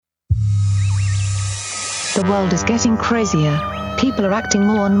The world is getting crazier. People are acting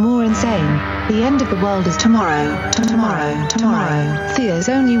more and more insane. The end of the world is tomorrow. Tomorrow. There's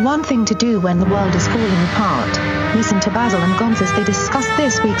only one thing to do when the world is falling apart. Listen to Basil and Gonz as they discuss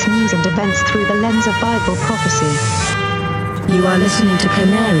this week's news and events through the lens of Bible prophecy. You are listening to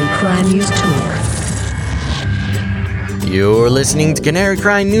Canary Cry News Talk. You're listening to Canary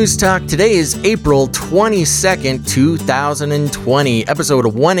Cry News Talk. Today is April 22nd, 2020, episode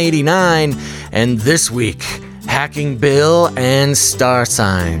 189, and this week, Hacking Bill and Star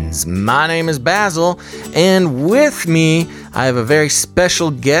Signs. My name is Basil, and with me, I have a very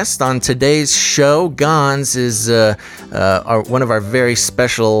special guest on today's show. Gonz is one of our very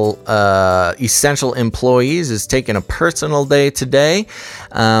special essential employees, is taking a personal day today,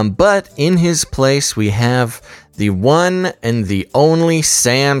 but in his place, we have the one and the only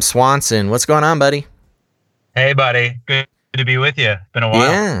Sam Swanson. What's going on, buddy? Hey, buddy. Good to be with you. Been a while.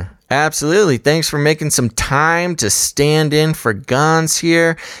 Yeah, absolutely. Thanks for making some time to stand in for Gonz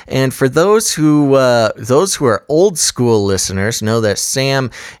here. And for those who are old school listeners, know that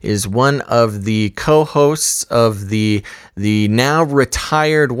Sam is one of the co-hosts of the now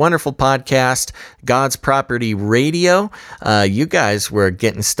retired wonderful podcast God's Property Radio. You guys were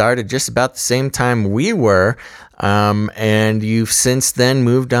getting started just about the same time we were. And you've since then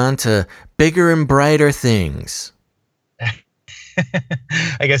moved on to bigger and brighter things.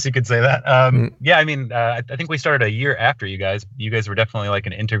 I guess you could say that. Yeah, I mean, I think we started a year after you guys. You guys were definitely like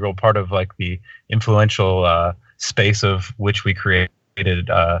an integral part of like the influential space of which we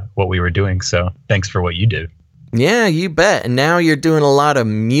created what we were doing. So thanks for what you did. Yeah, you bet. And now you're doing a lot of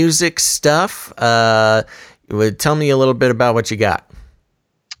music stuff. Tell me a little bit about what you got.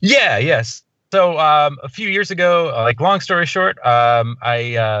 Yeah, yes. So a few years ago, like long story short,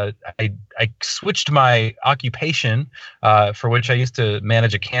 I switched my occupation, for which I used to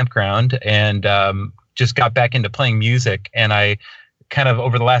manage a campground, and just got back into playing music. And I kind of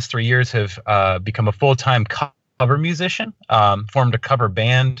over the last 3 years have become a full-time cover musician. Formed a cover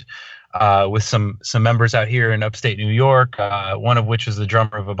band with some members out here in upstate New York. One of which is the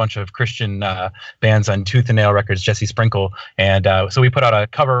drummer of a bunch of Christian bands on Tooth and Nail Records, Jesse Sprinkle, and so we put out a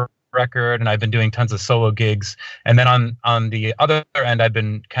cover record, and I've been doing tons of solo gigs. And then on the other end, I've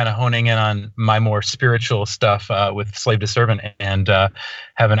been kind of honing in on my more spiritual stuff with Slave to Servant, and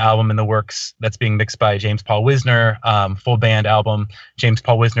have an album in the works that's being mixed by James Paul Wisner, full band album. James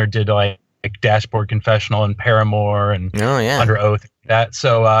Paul Wisner did like Dashboard Confessional and Paramore and Under Oath. That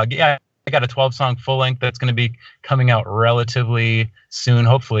so yeah, I got a 12-song full length that's going to be coming out relatively soon,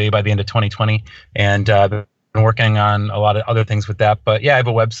 hopefully by the end of 2020, and been working on a lot of other things with that. But yeah, I have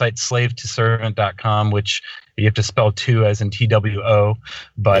a website, slavetoservant.com, which you have to spell two as in TWO,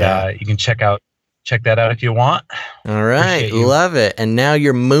 but you can check that out if you want. All right, love it. And now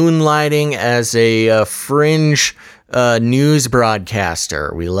you're moonlighting as a fringe news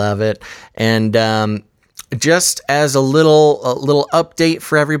broadcaster. We love it. And just as a little update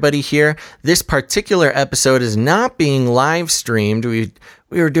for everybody here, this particular episode is not being live streamed. We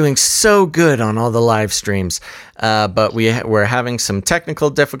were doing so good on all the live streams, but we're having some technical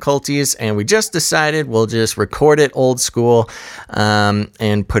difficulties, and we just decided we'll just record it old school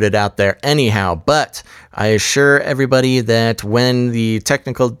and put it out there anyhow. But I assure everybody that when the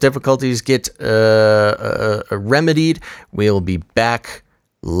technical difficulties get remedied, we'll be back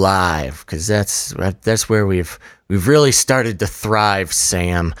live, because that's where we've really started to thrive,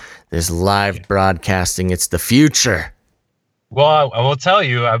 Sam. This live broadcasting, it's the future. Well, I will tell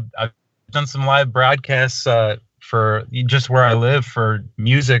you, I've done some live broadcasts for just where I live for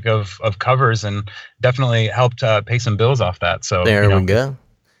music of covers, and definitely helped pay some bills off that. So there we go.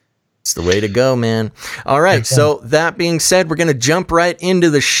 It's the way to go, man. All right. So that being said, we're going to jump right into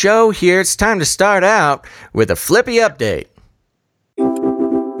the show here. It's time to start out with a Flippy update.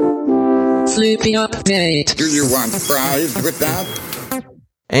 Flippy update. Do you want fries with that?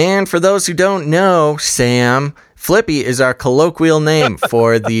 And for those who don't know, Sam, Flippy is our colloquial name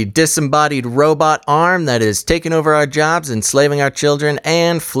for the disembodied robot arm that is taking over our jobs, enslaving our children,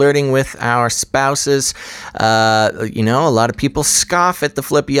 and flirting with our spouses. A lot of people scoff at the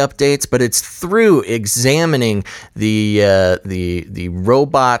Flippy updates, but it's through examining the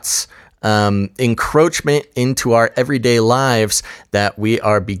robots' encroachment into our everyday lives that we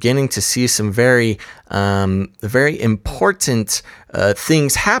are beginning to see some very important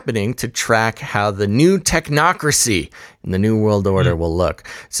things happening to track how the new technocracy in the new world order will look.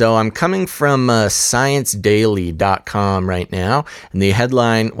 So I'm coming from ScienceDaily.com right now, and the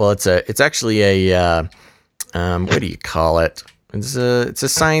headline, well, it's actually a what do you call it? It's a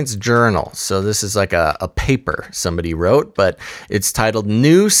science journal. So this is like a paper somebody wrote, but it's titled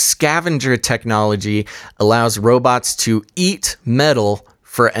New Scavenger Technology Allows Robots to Eat Metal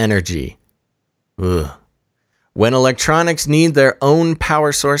for Energy. Ugh. When electronics need their own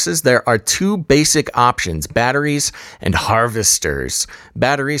power sources, there are two basic options, batteries and harvesters.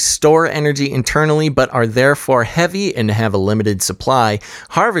 Batteries store energy internally but are therefore heavy and have a limited supply.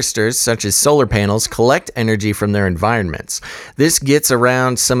 Harvesters, such as solar panels, collect energy from their environments. This gets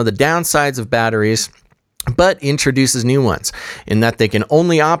around some of the downsides of batteries, but introduces new ones in that they can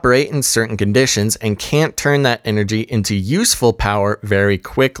only operate in certain conditions and can't turn that energy into useful power very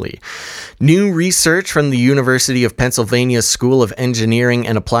quickly. New research from the University of Pennsylvania School of Engineering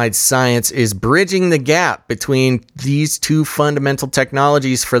and Applied Science is bridging the gap between these two fundamental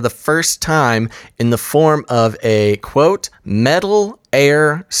technologies for the first time in the form of a, quote, metal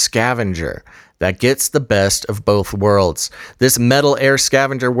air scavenger that gets the best of both worlds. This metal air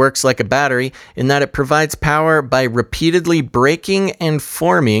scavenger works like a battery in that it provides power by repeatedly breaking and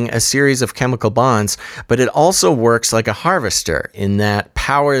forming a series of chemical bonds, but it also works like a harvester in that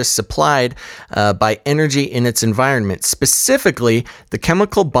power is supplied by energy in its environment, specifically the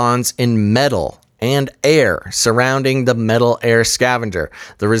chemical bonds in metal and air surrounding the metal air scavenger.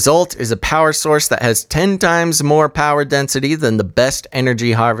 The result is a power source that has 10 times more power density than the best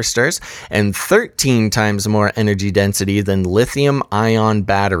energy harvesters and 13 times more energy density than lithium-ion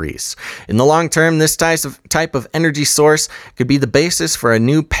batteries. In the long term, this type of energy source could be the basis for a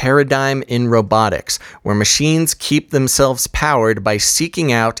new paradigm in robotics, where machines keep themselves powered by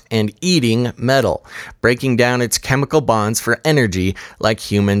seeking out and eating metal, breaking down its chemical bonds for energy like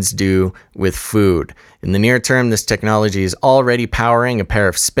humans do with food. In the near term, this technology is already powering a pair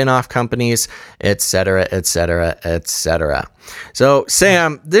of spin-off companies, etc., etc., etc. So,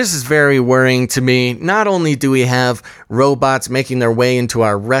 Sam, this is very worrying to me. Not only do we have robots making their way into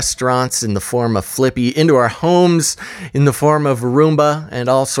our restaurants in the form of Flippy, into our homes in the form of Roomba, and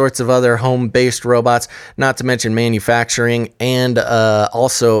all sorts of other home-based robots, not to mention manufacturing and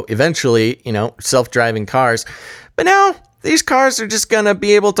also eventually, self-driving cars. But now these cars are just going to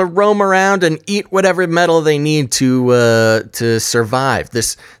be able to roam around and eat whatever metal they need to survive.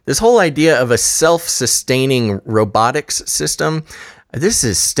 This whole idea of a self-sustaining robotics system, this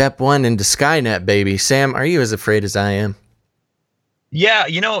is step one into Skynet, baby. Sam, are you as afraid as I am? Yeah,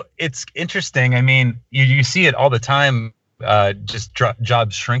 it's interesting. I mean, you see it all the time, just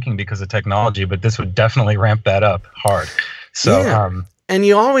jobs shrinking because of technology, but this would definitely ramp that up hard. So, yeah. And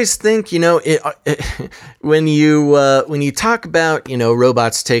you always think, when you talk about,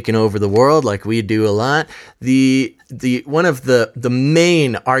 robots taking over the world like we do a lot, the one of the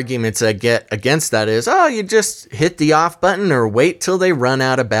main arguments I get against that is, you just hit the off button or wait till they run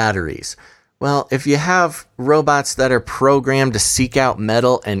out of batteries. Well, if you have robots that are programmed to seek out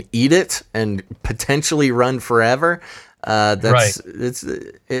metal and eat it and potentially run forever, that's right.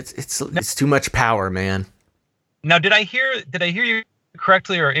 It's too much power, man. Now, did I hear you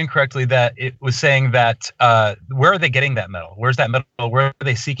correctly or incorrectly that it was saying that where are they getting that metal? Where's that metal? Where are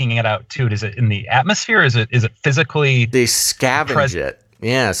they seeking it out to? Is it in the atmosphere? Is it physically? They scavenge it.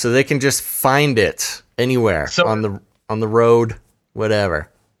 Yeah, so they can just find it anywhere on the road, whatever.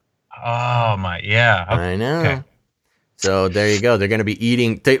 Oh my, yeah. Okay. I know. Okay. So there you go. They're going to be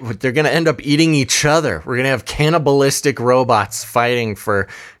eating. They're going to end up eating each other. We're going to have cannibalistic robots fighting for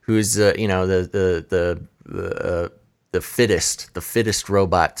who's the fittest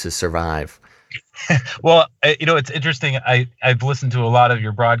robot to survive. Well, it's interesting. I've listened to a lot of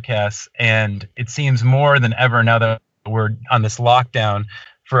your broadcasts, and it seems more than ever now that we're on this lockdown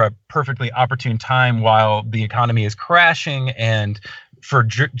for a perfectly opportune time while the economy is crashing and for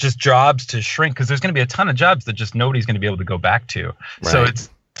just jobs to shrink, because there's going to be a ton of jobs that just nobody's going to be able to go back to. Right. So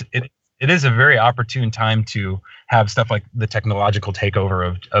it is a very opportune time to have stuff like the technological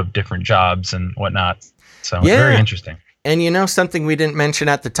takeover of different jobs and whatnot. So yeah. Very interesting. And something we didn't mention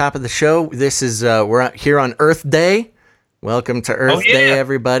at the top of the show, this is we're out here on Earth Day. Welcome to Earth Day,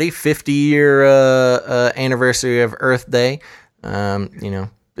 everybody. 50-year anniversary of Earth Day.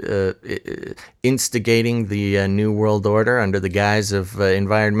 Instigating the New World Order under the guise of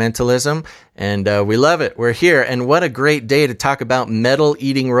environmentalism. And we love it. We're here. And what a great day to talk about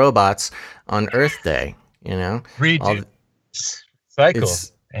metal-eating robots on Earth Day. Reduce, cycle.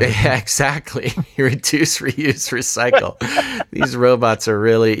 Yeah, exactly. Reduce, reuse, recycle. These robots are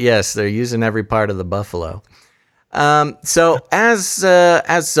really, yes, they're using every part of the buffalo. So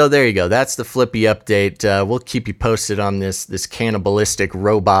there you go. That's the Flippy update. We'll keep you posted on this cannibalistic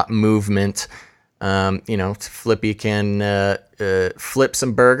robot movement. Flippy can flip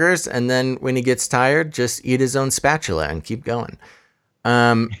some burgers, and then when he gets tired, just eat his own spatula and keep going.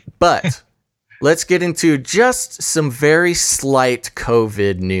 But let's get into just some very slight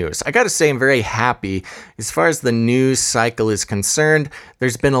COVID news. I got to say, I'm very happy as far as the news cycle is concerned.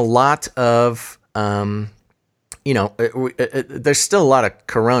 There's been a lot of there's still a lot of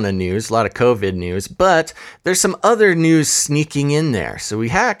Corona news, a lot of COVID news, but there's some other news sneaking in there. So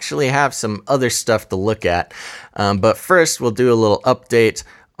we actually have some other stuff to look at. But first, we'll do a little update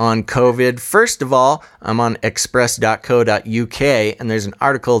on COVID. First of all, I'm on express.co.uk, and there's an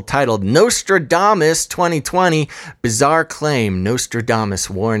article titled Nostradamus 2020, Bizarre Claim. Nostradamus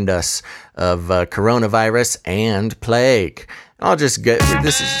warned us of coronavirus and plague. I'll just get,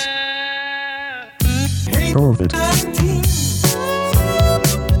 this is... COVID.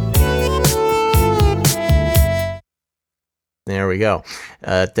 There we go.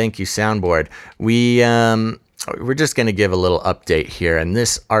 Thank you, soundboard. We're just going to give a little update here, and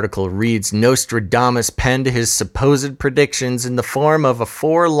this article reads: Nostradamus penned his supposed predictions in the form of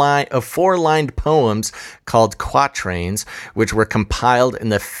four-lined poems called quatrains, which were compiled in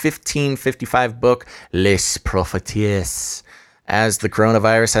the 1555 book Les Prophéties. As the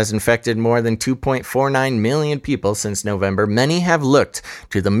coronavirus has infected more than 2.49 million people since November, many have looked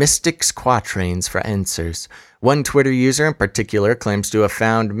to the mystics' quatrains for answers. One Twitter user in particular claims to have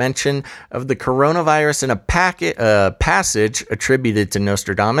found mention of the coronavirus in a passage attributed to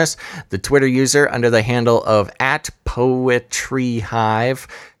Nostradamus. The Twitter user, under the handle of @PoetryHive,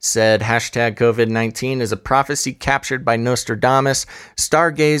 said hashtag COVID-19 is a prophecy captured by Nostradamus,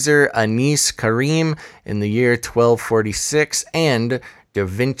 stargazer Anis Karim in the year 1246, and Da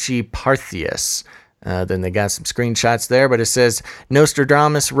Vinci Parthius. Then they got some screenshots there, but it says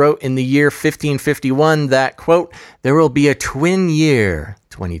Nostradamus wrote in the year 1551 that, quote, there will be a twin year,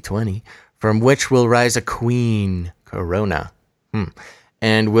 2020, from which will rise a queen, Corona,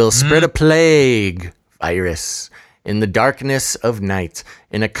 and will spread a plague, virus, in the darkness of night,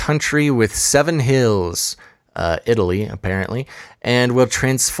 in a country with 7 hills, Italy, apparently, and will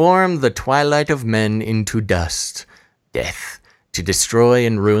transform the twilight of men into dust, death, to destroy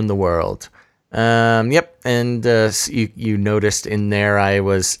and ruin the world. Yep, and you noticed in there I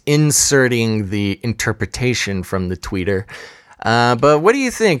was inserting the interpretation from the tweeter. But what do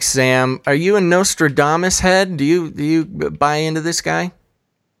you think, Sam? Are you a Nostradamus head? Do you buy into this guy?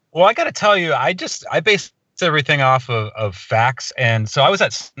 Well, I got to tell you, I based everything off of facts, and so I was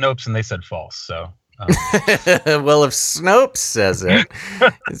at Snopes and they said false. So, well, if Snopes says it,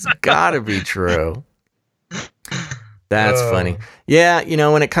 it's got to be true. That's funny. Yeah,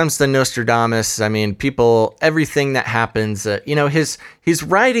 when it comes to Nostradamus, I mean, everything that happens, his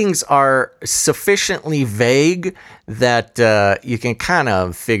writings are sufficiently vague that you can kind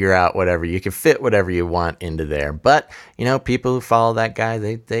of figure out whatever. You can fit whatever you want into there. But, people who follow that guy,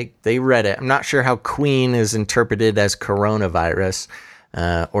 they read it. I'm not sure how queen is interpreted as coronavirus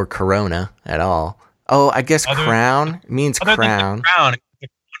or corona at all. Oh, I guess crown means crown. Crown,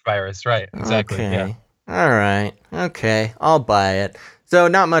 virus, right. Exactly, okay. Yeah. All right. Okay. I'll buy it. So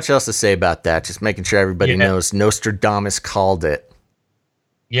not much else to say about that. Just making sure everybody knows Nostradamus called it.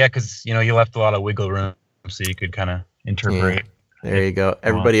 Yeah, because, you left a lot of wiggle room so you could kind of interpret. Yeah. There you go.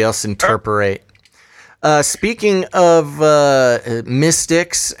 Everybody else interpret. Speaking of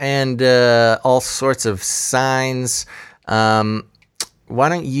mystics and all sorts of signs, why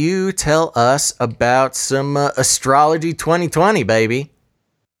don't you tell us about some Astrology 2020, baby?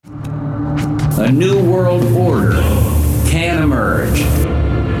 A new world order can emerge.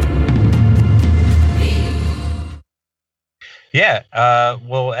 Yeah,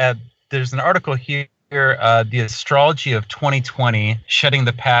 there's an article here, The Astrology of 2020, Shedding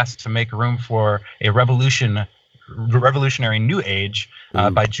the Past to Make Room for a Revolutionary New Age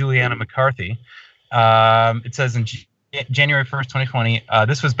by Juliana McCarthy. It says in January 1st, 2020,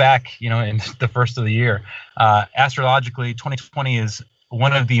 this was back, in the first of the year. Astrologically, 2020 is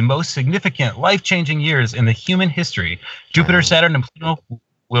one of the most significant life-changing years in the human history. Jupiter, Saturn, and Pluto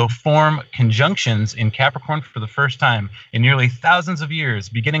will form conjunctions in Capricorn for the first time in nearly thousands of years,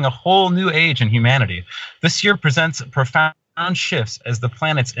 beginning a whole new age in humanity. This year presents profound shifts as the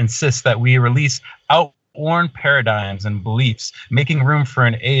planets insist that we release outworn paradigms and beliefs, making room for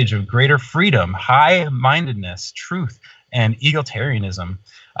an age of greater freedom, high-mindedness, truth, and egalitarianism.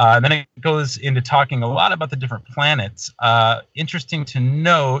 Then it goes into talking a lot about the different planets. Interesting to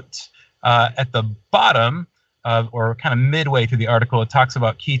note, at the bottom, or kind of midway through the article, it talks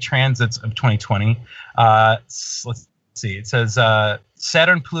about key transits of 2020. Let's see. It says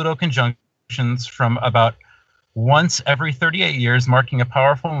Saturn-Pluto conjunctions from about Once every 38 years, marking a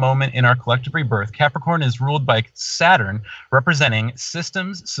powerful moment in our collective rebirth, Capricorn is ruled by Saturn, representing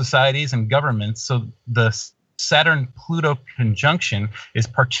systems, societies, and governments. So the Saturn-Pluto conjunction is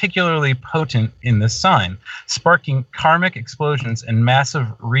particularly potent in this sign, sparking karmic explosions and massive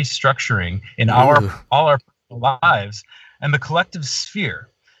restructuring in all our personal lives and the collective sphere.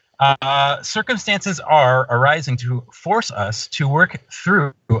 Circumstances are arising to force us to work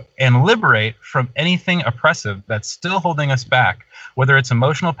through and liberate from anything oppressive that's still holding us back, whether it's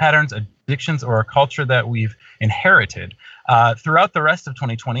emotional patterns, addictions, or a culture that we've inherited. Throughout the rest of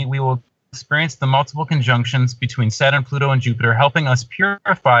 2020, we will experience the multiple conjunctions between Saturn, Pluto, and Jupiter, helping us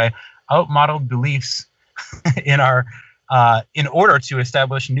purify outmoded beliefs in order to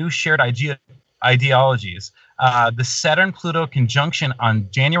establish new shared ideologies. The Saturn-Pluto conjunction on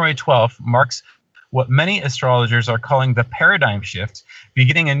January 12th marks what many astrologers are calling the paradigm shift,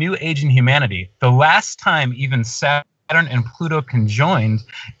 beginning a new age in humanity. The last time even Saturn and Pluto conjoined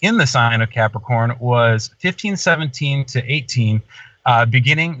in the sign of Capricorn was 1517 to 18,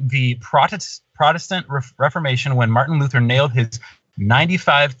 beginning the Protestant Reformation, when Martin Luther nailed his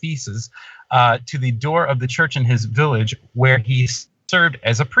 95 Theses to the door of the church in his village, where he served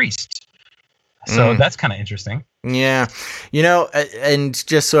as a priest. So that's kind of interesting. Yeah. And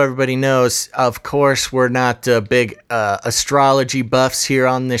just so everybody knows, of course, we're not big astrology buffs here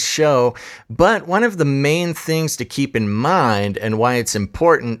on this show, but one of the main things to keep in mind and why it's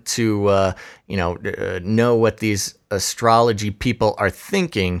important to, know what these astrology people are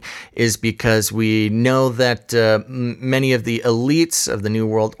thinking is because we know that many of the elites of the New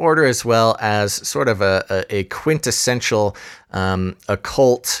World Order, as well as sort of a quintessential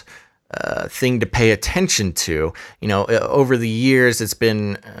occult thing to pay attention to. Over the years, it's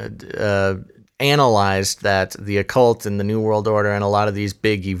been analyzed that the occult and the New World Order and a lot of these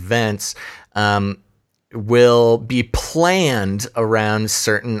big events will be planned around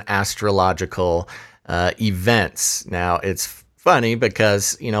certain astrological events. Now, it's funny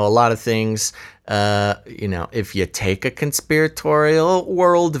because, a lot of things, if you take a conspiratorial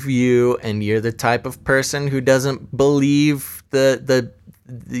worldview and you're the type of person who doesn't believe the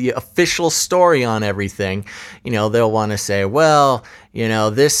official story on everything, they'll want to say, well,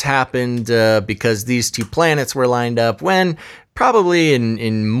 this happened because these two planets were lined up, when probably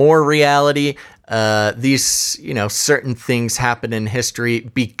in more reality, these, certain things happen in history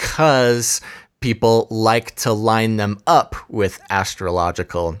because people like to line them up with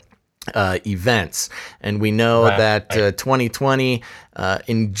astrological events. And we know that 2020,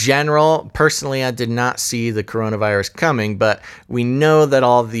 in general, personally, I did not see the coronavirus coming, but we know that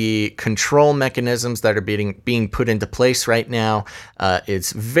all the control mechanisms that are being put into place right now,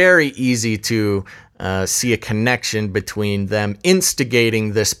 it's very easy to see a connection between them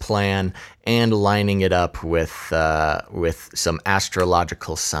instigating this plan and lining it up with some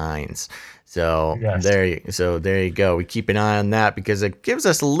astrological signs. So yes. There you go. We keep an eye on that because it gives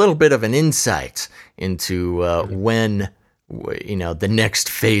us a little bit of an insight into when the next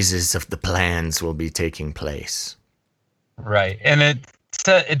phases of the plans will be taking place. Right, and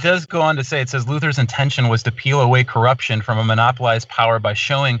it does go on to say, it says Luther's intention was to peel away corruption from a monopolized power by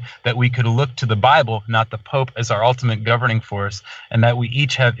showing that we could look to the Bible, not the Pope, as our ultimate governing force, and that we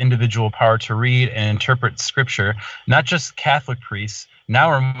each have individual power to read and interpret Scripture, not just Catholic priests. Now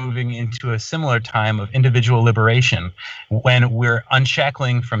we're moving into a similar time of individual liberation, when we're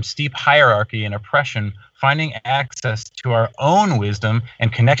unshackling from steep hierarchy and oppression, finding access to our own wisdom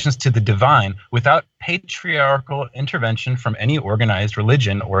and connections to the divine without patriarchal intervention from any organized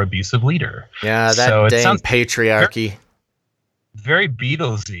religion or abusive leader. Yeah, that dang patriarchy. Very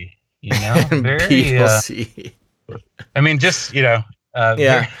Beatlesy, Very Beatlesy.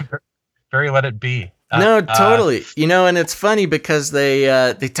 Very let it be. No, totally. And it's funny because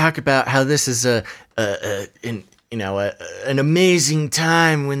they talk about how this is an amazing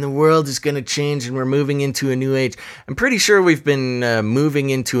time when the world is going to change and we're moving into a new age. I'm pretty sure we've been moving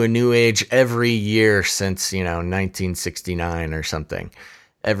into a new age every year since 1969 or something.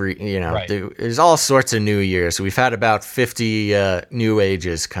 Right. There's all sorts of new years. We've had about 50 new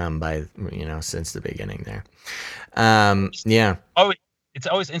ages come by since the beginning there. Yeah. Oh. It's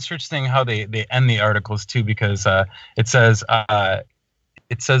always interesting how they end the articles too, because it says that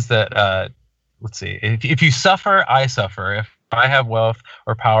let's see, if you suffer, I suffer. If I have wealth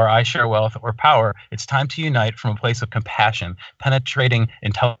or power, I share wealth or power. It's time to unite from a place of compassion, penetrating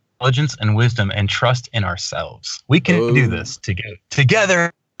intelligence and wisdom, and trust in ourselves. We can do this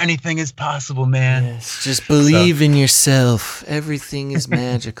together. anything is possible, man. Yes, just believe in yourself. Everything is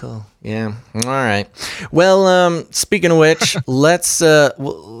magical. Yeah. All right. Well, speaking of which, let's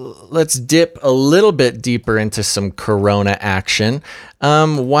dip a little bit deeper into some Corona action.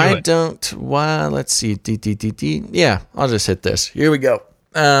 Let's see. Yeah, I'll just hit this. Here we go.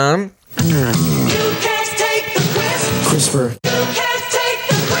 You can't take the CRISPR. You can't take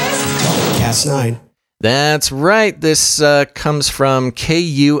the CRISPR. Cas9. That's right. This comes from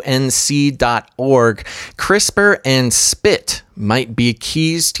kunc.org. CRISPR and SPIT might be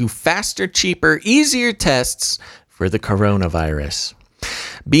keys to faster, cheaper, easier tests for the coronavirus.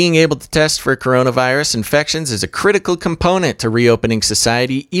 Being able to test for coronavirus infections is a critical component to reopening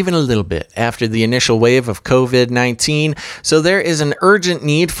society, even a little bit after the initial wave of COVID-19. So there is an urgent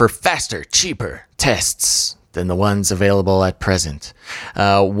need for faster, cheaper tests than the ones available at present.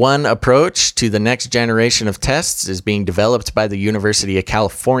 One approach to the next generation of tests is being developed by the University of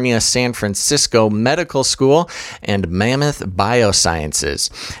California, San Francisco Medical School and Mammoth Biosciences.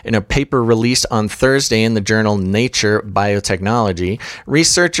 In a paper released on Thursday in the journal Nature Biotechnology,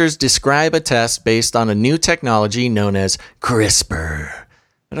 researchers describe a test based on a new technology known as CRISPR.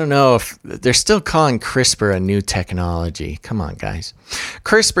 I don't know if they're still calling CRISPR a new technology. Come on, guys.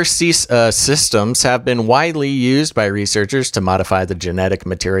 CRISPR systems have been widely used by researchers to modify the genetic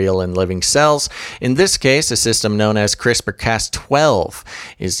material in living cells. In this case, a system known as CRISPR-Cas12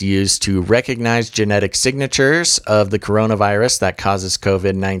 is used to recognize genetic signatures of the coronavirus that causes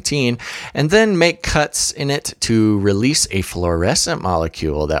COVID-19 and then make cuts in it to release a fluorescent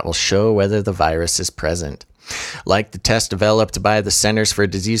molecule that will show whether the virus is present. Like the test developed by the Centers for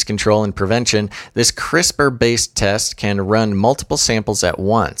Disease Control and Prevention, this CRISPR-based test can run multiple samples at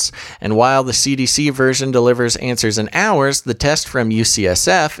once. And while the CDC version delivers answers in hours, the test from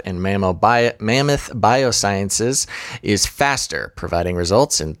UCSF and Mammoth Biosciences is faster, providing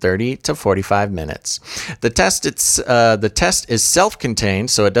results in 30 to 45 minutes. The test is self-contained,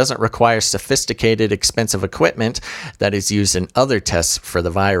 so it doesn't require sophisticated, expensive equipment that is used in other tests for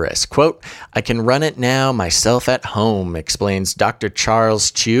the virus. Quote, "I can run it now myself at home," explains Dr. Charles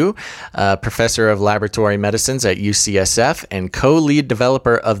Chu, professor of laboratory medicines at UCSF and co-lead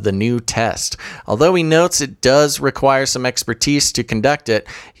developer of the new test. Although he notes it does require some expertise to conduct it,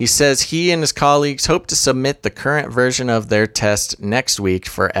 he says he and his colleagues hope to submit the current version of their test next week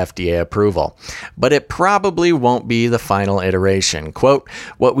for FDA approval. But it probably won't be the final iteration. Quote,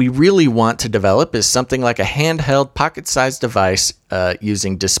 "What we really want to develop is something like a handheld pocket-sized device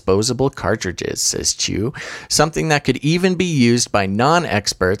using disposable cartridges," says Chu, "something that could even be used by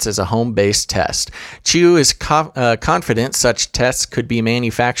non-experts as a home-based test." Chu is confident such tests could be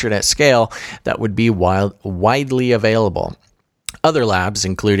manufactured at scale that would be widely available. Other labs,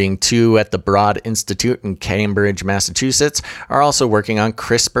 including two at the Broad Institute in Cambridge, Massachusetts, are also working on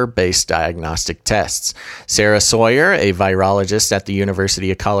CRISPR-based diagnostic tests. Sarah Sawyer, a virologist at the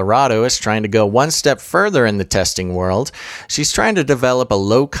University of Colorado, is trying to go one step further in the testing world. She's trying to develop a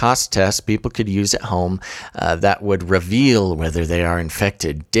low-cost test people could use at home that would reveal whether they are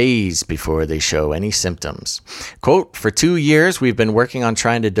infected days before they show any symptoms. Quote, "For 2 years, we've been working on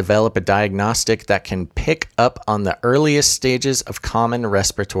trying to develop a diagnostic that can pick up on the earliest stages of common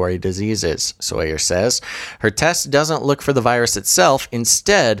respiratory diseases," Sawyer says. Her test doesn't look for the virus itself.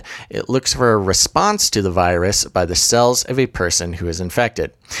 Instead, it looks for a response to the virus by the cells of a person who is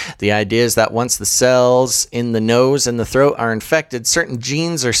infected. The idea is that once the cells in the nose and the throat are infected, certain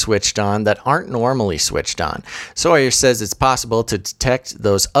genes are switched on that aren't normally switched on. Sawyer says it's possible to detect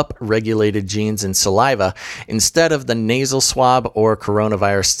those upregulated genes in saliva instead of the nasal swab or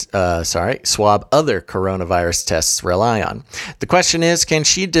swab other coronavirus tests rely on. The question is, can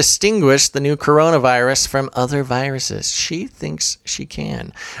she distinguish the new coronavirus from other viruses? She thinks she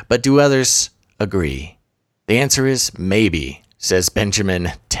can. But do others agree? The answer is maybe, says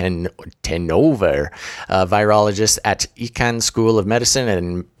Benjamin Tenover, a virologist at Icahn School of Medicine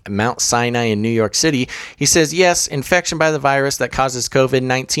and Mount Sinai in New York City. He says, yes, infection by the virus that causes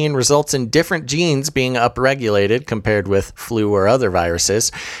COVID-19 results in different genes being upregulated compared with flu or other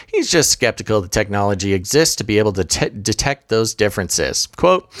viruses. He's just skeptical the technology exists to be able to detect those differences.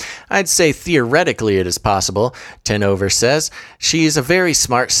 Quote, "I'd say theoretically it is possible," Tenover says. "She's a very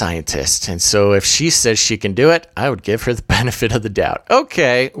smart scientist, and so if she says she can do it, I would give her the benefit of the doubt."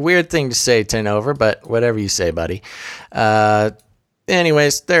 Okay, weird thing to say, Tenover, but whatever you say, buddy.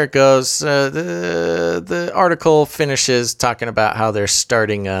 Anyways, there it goes. The article finishes talking about how they're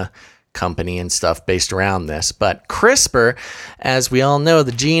starting a company and stuff based around this. But CRISPR, as we all know,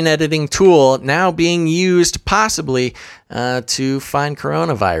 the gene editing tool now being used possibly to find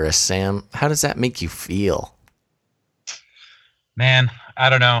coronavirus. Sam, how does that make you feel? Man, I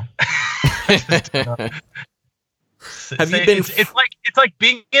don't know. Have you been? It's like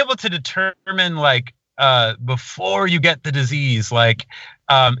being able to determine like before you get the disease, like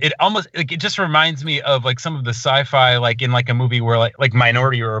it almost like it just reminds me of like some of the sci-fi, like in like a movie where like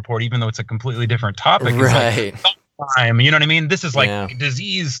Minority Report, even though it's a completely different topic, right? Like, time, you know what I mean? This is like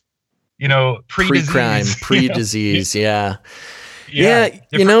disease, you know, pre-crime, pre-disease, yeah,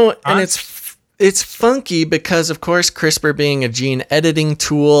 you know, and it's funky because, of course, CRISPR being a gene editing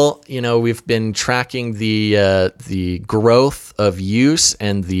tool, you know, we've been tracking the growth of use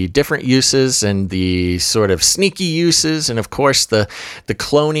and the different uses and the sort of sneaky uses, and of course the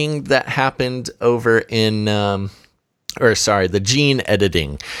cloning that happened over in the gene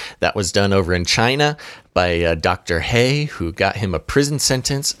editing that was done over in China by Dr. He, who got him a prison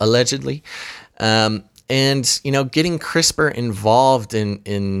sentence allegedly. And, you know, getting CRISPR involved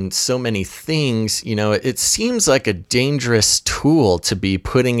in so many things, you know, it seems like a dangerous tool to be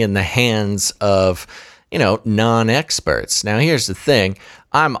putting in the hands of, you know, non-experts. Now, here's the thing.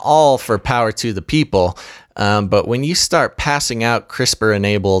 I'm all for power to the people. But when you start passing out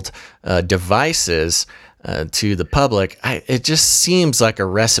CRISPR-enabled devices to the public, it just seems like a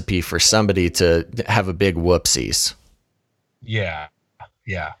recipe for somebody to have a big whoopsies. Yeah.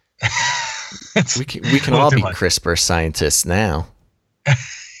 We can all be CRISPR scientists now.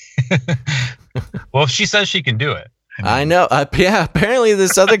 Well, if she says she can do it. I know. Yeah. Apparently,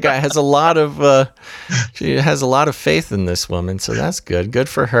 this other guy has a lot of. She has a lot of faith in this woman, so that's good. Good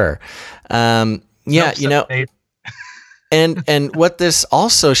for her. Yeah, you know. And what this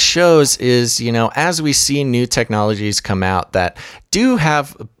also shows is, you know, as we see new technologies come out that do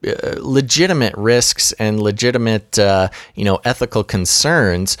have legitimate risks and legitimate, you know, ethical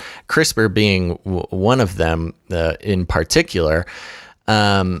concerns, CRISPR being one of them in particular,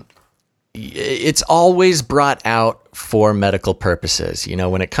 it's always brought out for medical purposes. You know,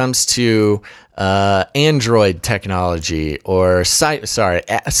 when it comes to Android technology or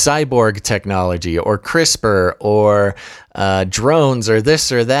cyborg technology or CRISPR or drones or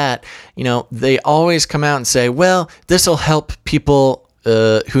this or that, you know, they always come out and say, well, this will help people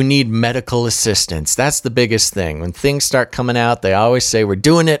who need medical assistance. That's the biggest thing. When things start coming out, they always say we're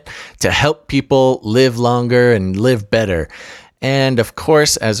doing it to help people live longer and live better. And of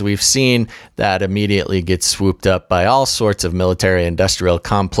course, as we've seen, that immediately gets swooped up by all sorts of military-industrial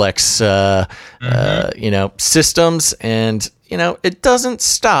complex, you know, systems. And, you know, it doesn't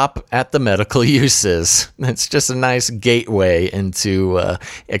stop at the medical uses. It's just a nice gateway into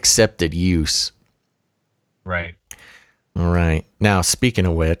accepted use. Right. All right. Now, speaking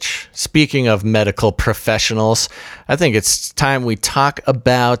of medical professionals, I think it's time we talk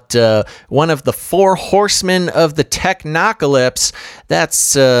about one of the four horsemen of the technocalypse.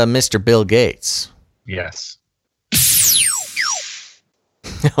 That's Mr. Bill Gates. Yes.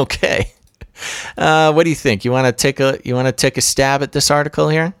 Okay. What do you think? You want to take a stab at this article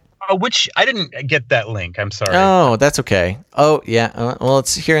here? Which I didn't get that link. I'm sorry. Oh, that's okay. Oh, yeah. Well,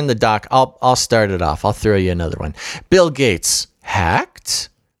 it's here in the doc. I'll start it off. I'll throw you another one. Bill Gates hacked.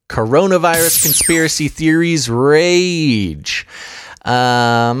 Coronavirus conspiracy theories rage.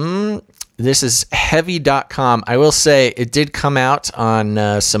 This is heavy.com. I will say it did come out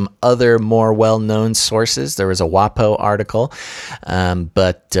on some other more well-known sources. There was a WAPO article,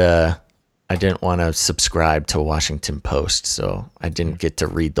 but I didn't want to subscribe to Washington Post, so I didn't get to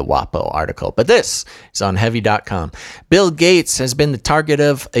read the WAPO article. But this is on heavy.com. Bill Gates has been the target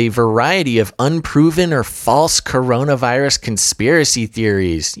of a variety of unproven or false coronavirus conspiracy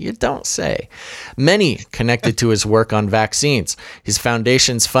theories. You don't say. Many connected to his work on vaccines, his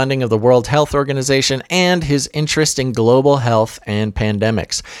foundation's funding of the World Health Organization, and his interest in global health and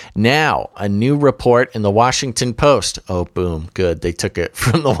pandemics. Now, a new report in the Washington Post. Oh, boom. Good. They took it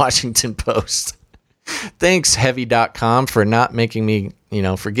from the Washington Post. Thanks, heavy.com, for not making me,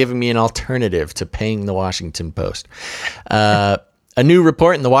 for giving me an alternative to paying the Washington Post. A new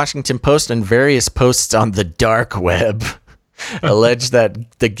report in the Washington Post and various posts on the dark web allege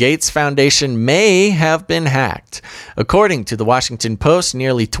that the Gates Foundation may have been hacked. According to the Washington Post,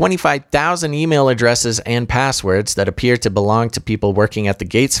 nearly 25,000 email addresses and passwords that appear to belong to people working at the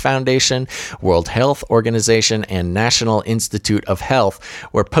Gates Foundation, World Health Organization, and National Institute of Health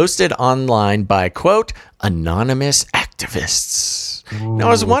were posted online by, quote, anonymous activists. Now,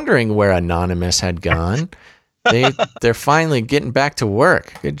 I was wondering where Anonymous had gone. They're finally getting back to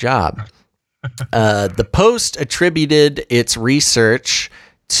work. Good job. The Post attributed its research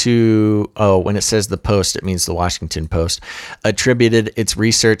to, when it says the Post, it means the Washington Post, attributed its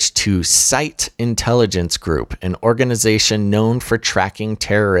research to Site Intelligence Group, an organization known for tracking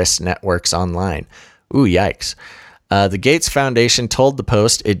terrorist networks online. Ooh, yikes. The Gates Foundation told the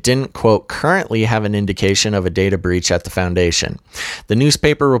Post it didn't, quote, currently have an indication of a data breach at the foundation. The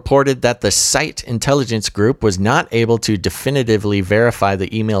newspaper reported that the site intelligence group was not able to definitively verify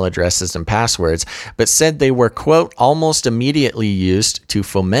the email addresses and passwords, but said they were, quote, almost immediately used to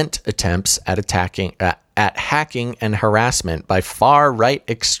foment attempts at hacking and harassment by far-right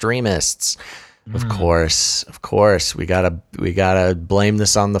extremists. Of course, we gotta blame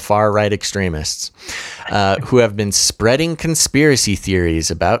this on the far-right extremists who have been spreading conspiracy theories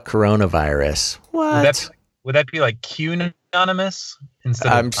about coronavirus. What? Would that be like Q-anonymous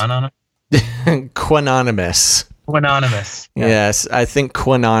instead of anonymous? Quanonymous. Quanonymous. Yeah. Yes, I think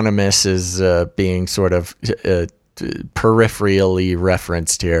Quanonymous is being sort of peripherally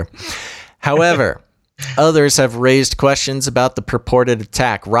referenced here. However, others have raised questions about the purported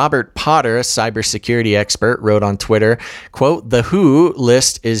attack. Robert Potter, a cybersecurity expert, wrote on Twitter, quote, "The WHO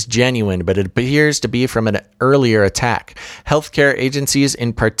list is genuine, but it appears to be from an earlier attack. Healthcare agencies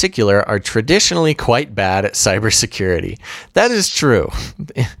in particular are traditionally quite bad at cybersecurity." That is true.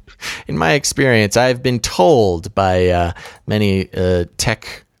 In my experience, I've been told by many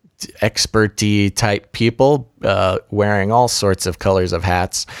tech experty type people wearing all sorts of colors of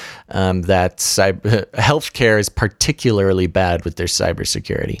hats that healthcare is particularly bad with their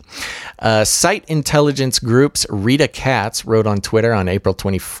cybersecurity. Site intelligence group's Rita Katz wrote on Twitter on April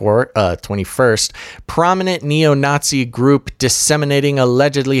 21st, prominent neo-Nazi group disseminating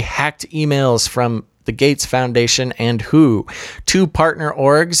allegedly hacked emails from the Gates Foundation and WHO, two partner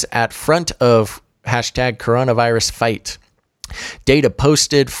orgs at front of #coronavirus fight. Data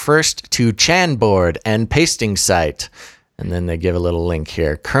posted first to Chanboard and pasting site. And then they give a little link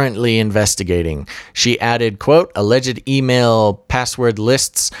here. Currently investigating. She added, quote, alleged email password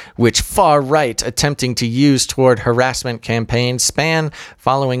lists which far-right attempting to use toward harassment campaigns span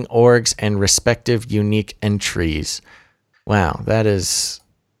following orgs and respective unique entries. Wow, that's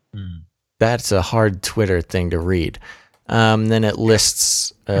a hard Twitter thing to read. Then it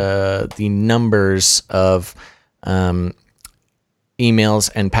lists the numbers of emails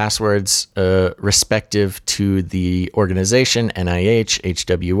and passwords respective to the organization, NIH,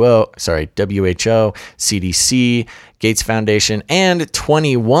 WHO, CDC, Gates Foundation, and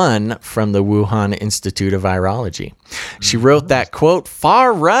 21 from the Wuhan Institute of Virology. She wrote that, quote,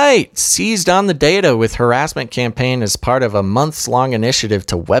 far right seized on the data with harassment campaign as part of a months-long initiative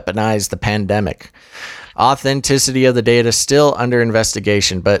to weaponize the pandemic. Authenticity of the data still under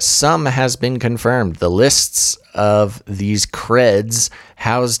investigation, but some has been confirmed. The lists of these creds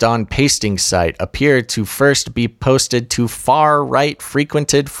housed on pasting site appear to first be posted to far-right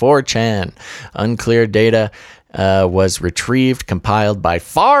frequented 4chan. Unclear data was retrieved, compiled by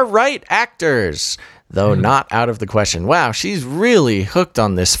far-right actors, though not out of the question. Wow, she's really hooked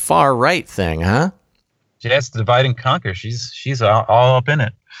on this far-right thing, huh? Yes, divide and conquer. She's all up in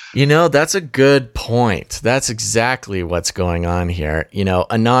it. You know, that's a good point. That's exactly what's going on here. You know,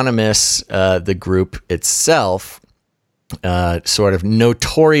 Anonymous, the group itself, sort of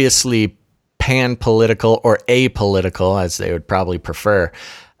notoriously pan-political or apolitical, as they would probably prefer.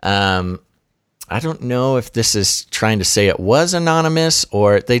 I don't know if this is trying to say it was anonymous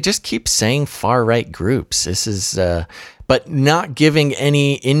or they just keep saying far-right groups. This is... but not giving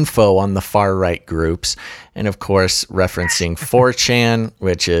any info on the far-right groups. And, of course, referencing 4chan,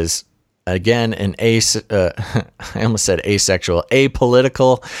 which is, again, an I almost said asexual,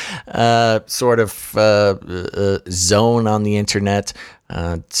 apolitical sort of zone on the internet.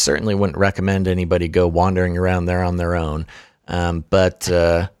 Certainly wouldn't recommend anybody go wandering around there on their own. But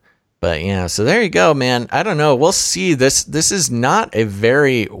yeah, so there you go, man. I don't know. We'll see. This is not a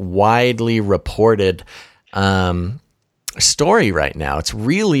very widely reported story right now. It's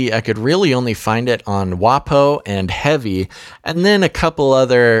really, I could really only find it on WAPO and Heavy, and then a couple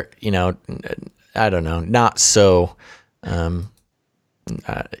other, you know, I don't know, not so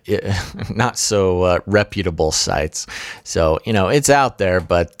reputable sites. So, you know, it's out there,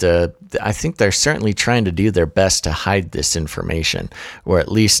 but I think they're certainly trying to do their best to hide this information, or at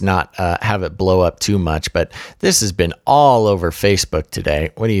least not have it blow up too much. But this has been all over Facebook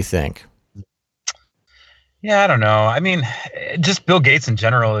today. What do you think? Yeah, I don't know. I mean, just Bill Gates in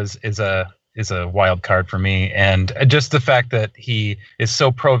general is a wild card for me, and just the fact that he is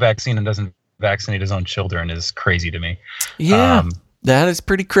so pro-vaccine and doesn't vaccinate his own children is crazy to me. Yeah, that is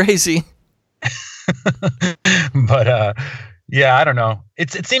pretty crazy. But yeah, I don't know.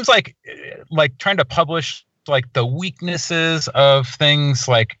 It seems like trying to publish like the weaknesses of things,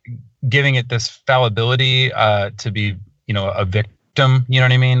 like giving it this fallibility to be, you know, a victim. You know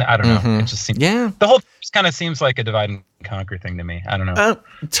what I mean? I don't know. It just seems, the whole thing just kind of seems like a divide and conquer thing to me. I don't know.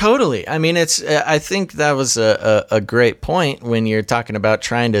 Totally. I mean, I think that was a great point when you're talking about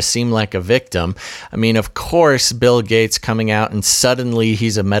trying to seem like a victim. I mean, of course, Bill Gates coming out and suddenly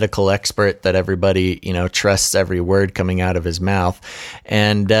he's a medical expert that everybody, trusts every word coming out of his mouth.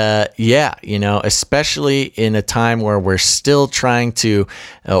 And especially in a time where we're still trying to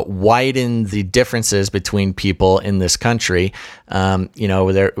widen the differences between people in this country. We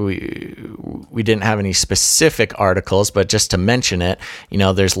didn't have any specific articles, but just to mention it,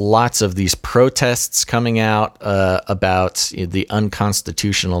 there's lots of these protests coming out about the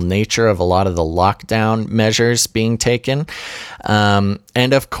unconstitutional nature of a lot of the lockdown measures being taken.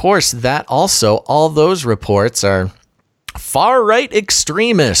 And of course, all those reports are far-right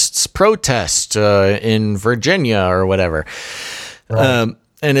extremists protest in Virginia or whatever. Right.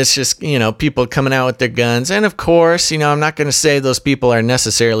 And it's just, people coming out with their guns. And of course, I'm not going to say those people are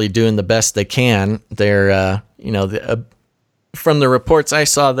necessarily doing the best they can. They're, from the reports I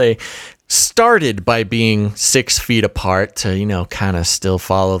saw, they started by being 6 feet apart to, kind of still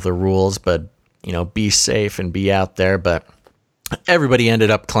follow the rules, but, be safe and be out there. But everybody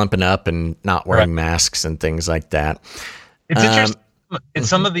ended up clumping up and not wearing masks and things like that. It's interesting. In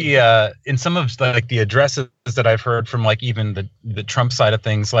some of the the addresses that I've heard from like even the Trump side of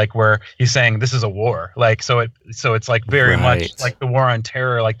things, like where he's saying this is a war, like so it's like very much like the war on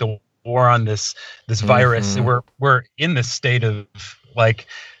terror, like the war on this virus. We're in this state of like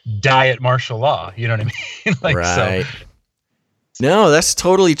diet martial law. You know what I mean? Right. So. No, that's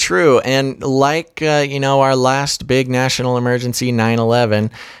totally true. And like our last big national emergency,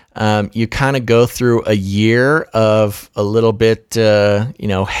 9/11. You kind of go through a year of a little bit,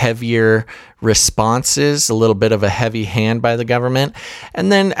 heavier responses, a little bit of a heavy hand by the government.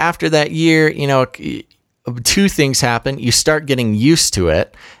 And then after that year, 2 things happen. You start getting used to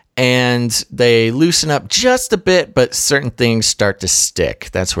it and they loosen up just a bit, but certain things start to stick.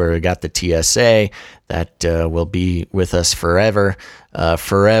 That's where we got the TSA that will be with us forever,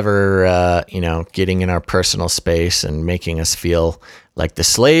 getting in our personal space and making us feel like the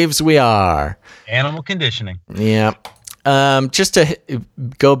slaves we are. Animal conditioning. Yeah. Just to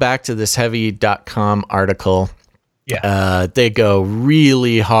go back to this heavy.com article. Yeah. They go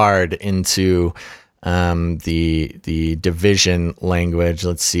really hard into the division language.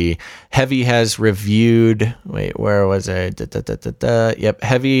 Let's see. Heavy has reviewed. Wait, where was I? Yep.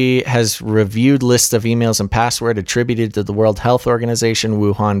 Heavy has reviewed lists of emails and password attributed to the World Health Organization,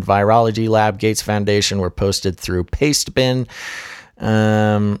 Wuhan Virology Lab, Gates Foundation were posted through Pastebin.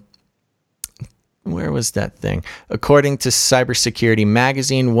 Where was that thing? According to Cybersecurity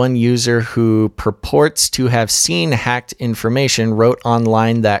Magazine, one user who purports to have seen hacked information wrote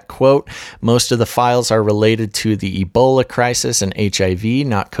online that, quote, most of the files are related to the Ebola crisis and HIV,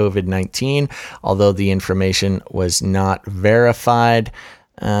 not COVID-19, although the information was not verified.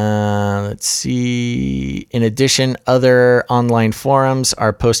 Let's see. In addition, other online forums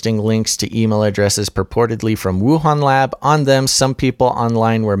are posting links to email addresses purportedly from Wuhan Lab. On them, some people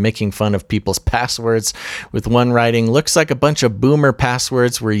online were making fun of people's passwords, with one writing, looks like a bunch of boomer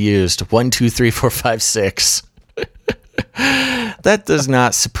passwords were used. 1, 2, 3, 4, 5, 6. That does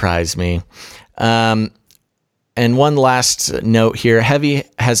not surprise me. And one last note here, Heavy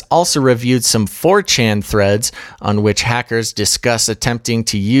has also reviewed some 4chan threads on which hackers discuss attempting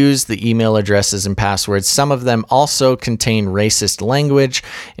to use the email addresses and passwords. Some of them also contain racist language,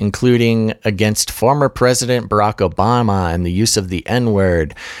 including against former President Barack Obama and the use of the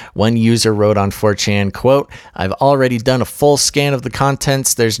N-word. One user wrote on 4chan, quote, I've already done a full scan of the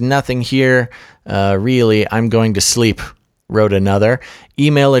contents. There's nothing here. Really, I'm going to sleep. Wrote another.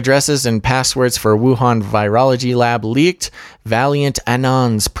 Email addresses and passwords for Wuhan Virology Lab leaked. Valiant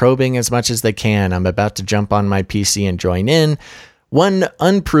Anons probing as much as they can. I'm about to jump on my PC and join in. One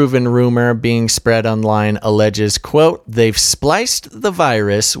unproven rumor being spread online alleges, quote, they've spliced the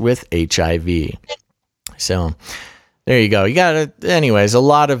virus with HIV. So there you go. You got it. Anyways, a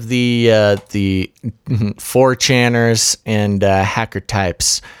lot of the 4chaners and hacker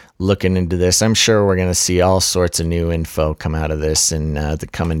types looking into this. I'm sure we're going to see all sorts of new info come out of this in the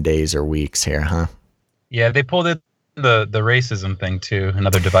coming days or weeks here, huh? Yeah, they pulled in the racism thing too,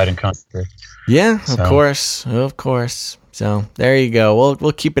 another divide and conquer. Yeah, so. Of course. So there you go.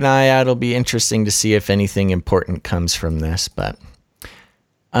 We'll keep an eye out. It'll be interesting to see if anything important comes from this. But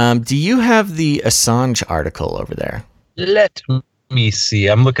do you have the Assange article over there? Let me see.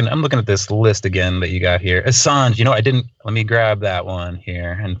 I'm looking at this list again that you got here. Assange. Let me grab that one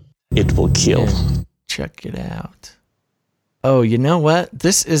here and. It will kill. Yeah, check it out. Oh, you know what?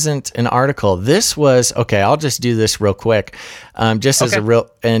 This isn't an article. This was okay. I'll just do this real quick, just as a real.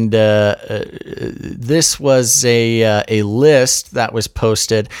 And this was a list that was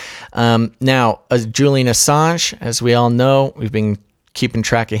posted. Now, Julian Assange, as we all know, we've been keeping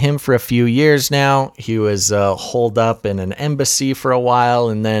track of him for a few years now. He was holed up in an embassy for a while,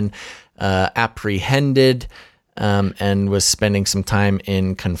 and then apprehended, and was spending some time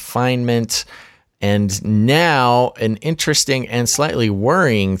in confinement. And now an interesting and slightly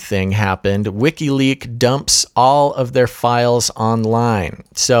worrying thing happened. WikiLeaks dumps all of their files online.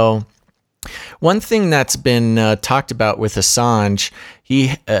 So one thing that's been talked about with Assange,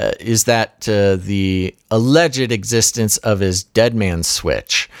 is that the alleged existence of his dead man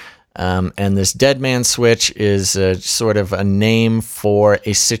switch. And this dead man switch is sort of a name for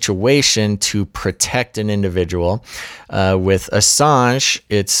a situation to protect an individual. With Assange,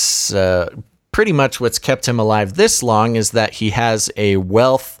 it's pretty much what's kept him alive this long is that he has a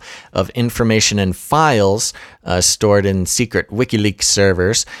wealth of information and files stored in secret WikiLeaks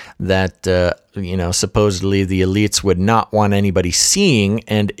servers that, supposedly the elites would not want anybody seeing.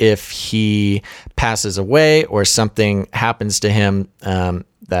 And if he passes away or something happens to him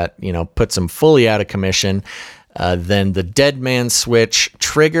that, puts him fully out of commission, then the dead man switch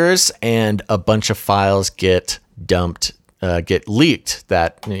triggers and a bunch of files get dumped, get leaked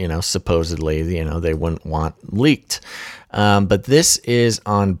that, supposedly, they wouldn't want leaked. But this is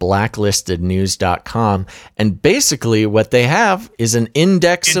on blacklistednews.com. And basically what they have is an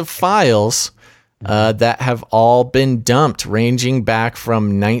index of files that have all been dumped, ranging back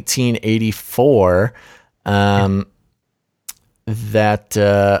from 1984, that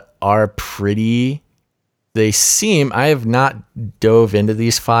are pretty... They seem, I have not dove into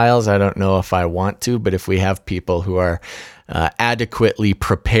these files. I don't know if I want to, but if we have people who are adequately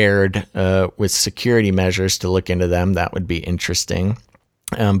prepared with security measures to look into them, that would be interesting.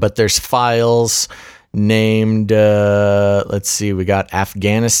 But there's files named, let's see, we got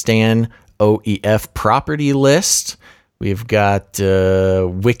Afghanistan OEF property list. We've got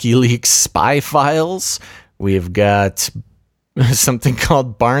WikiLeaks spy files. We've got something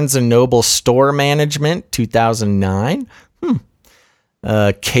called Barnes & Noble Store Management, 2009.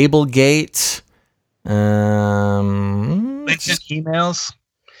 Cablegate. Clinton emails.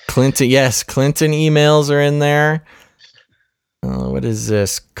 Clinton emails are in there. What is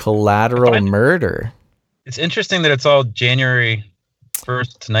this? Collateral murder. It's interesting that it's all January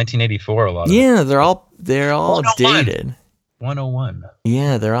 1st, 1984. A lot of yeah, they're all dated. 101.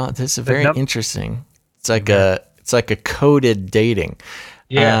 Yeah, they're all. This is very interesting. It's like a coded dating.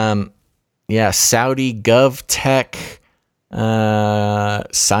 Yeah. Saudi GovTech,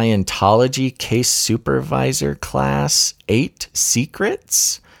 Scientology case supervisor class 8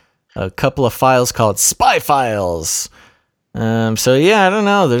 secrets, a couple of files called spy files. So yeah, I don't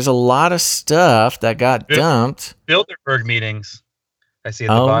know. There's a lot of stuff that got dumped. Bilderberg meetings. I see at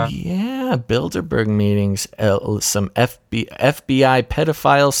the bottom. Yeah, Bilderberg meetings. Some FBI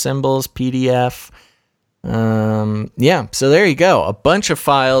pedophile symbols, PDF. So there you go. A bunch of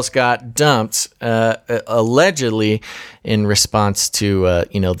files got dumped, allegedly in response to,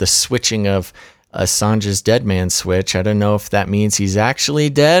 the switching of Assange's dead man switch. I don't know if that means he's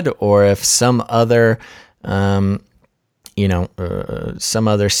actually dead or if some other, some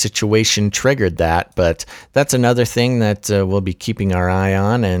other situation triggered that. But that's another thing that we'll be keeping our eye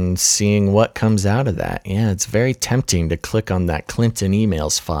on and seeing what comes out of that. Yeah, it's very tempting to click on that Clinton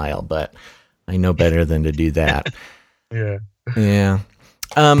emails file, but I know better than to do that. Yeah. Yeah.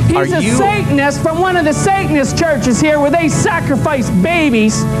 He's a Satanist from one of the Satanist churches here where they sacrifice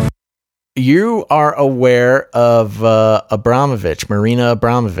babies. You are aware of Abramovich, Marina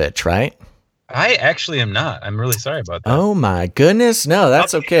Abramovich, right? I actually am not. I'm really sorry about that. Oh my goodness. No,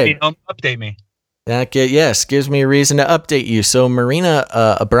 that's okay. Update me. That gives me a reason to update you. So Marina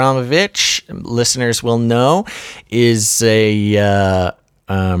Abramovich, listeners will know, is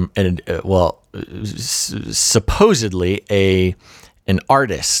supposedly an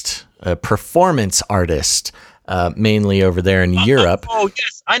artist, a performance artist, mainly over there in Europe. Oh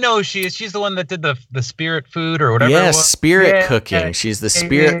yes, I know she's the one that did the spirit food or whatever. Yes, spirit cooking. She's the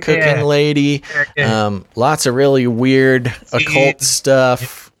spirit cooking lady. Lots of really weird occult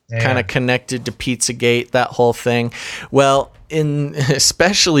stuff, kind of connected to Pizzagate, that whole thing. Well, in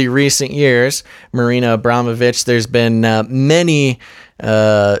especially recent years, Marina Abramovich, there's been many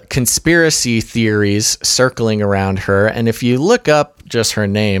conspiracy theories circling around her. And if you look up just her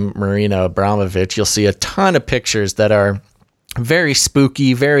name, Marina Abramovich, you'll see a ton of pictures that are Very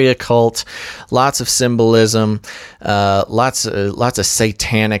spooky, very occult, lots of symbolism, lots of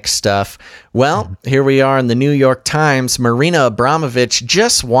satanic stuff. Well, here we are in the New York Times. Marina Abramovich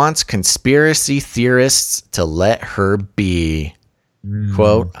just wants conspiracy theorists to let her be.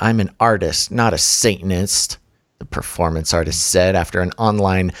 Quote, "I'm an artist, not a Satanist," the performance artist said after an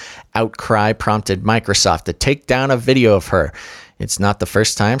online outcry prompted Microsoft to take down a video of her. It's not the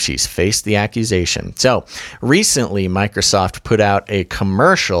first time she's faced the accusation. So recently, Microsoft put out a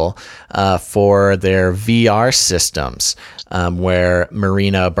commercial for their VR systems where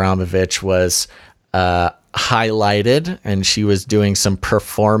Marina Abramovich was highlighted, and she was doing some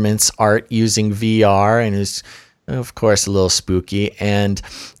performance art using VR, and it was, of course, a little spooky. And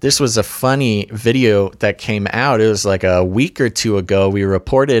this was a funny video that came out. It was like a week or two ago. We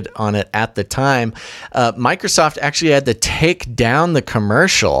reported on it at the time. Microsoft actually had to take down the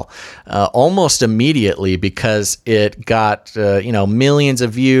commercial almost immediately because it got millions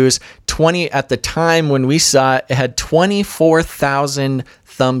of views. At the time when we saw it, it had 24,000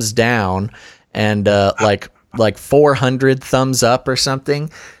 thumbs down and like 400 thumbs up or something.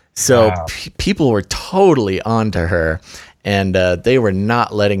 So wow. People were totally onto her, and they were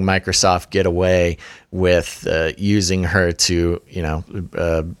not letting Microsoft get away with using her to,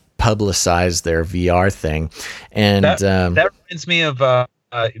 publicize their VR thing. And that reminds me of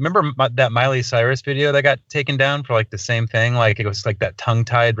remember that Miley Cyrus video that got taken down for like the same thing? Like it was like that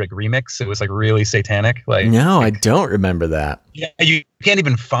tongue-tied like remix. It was like really satanic. No, I don't remember that. Yeah, you can't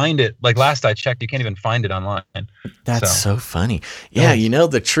even find it. Like last I checked, you can't even find it online. That's so funny. Yeah,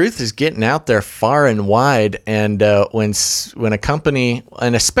 the truth is getting out there far and wide. And when a company,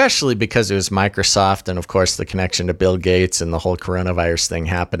 and especially because it was Microsoft, and of course the connection to Bill Gates and the whole coronavirus thing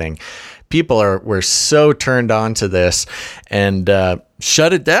happening, people were so turned on to this and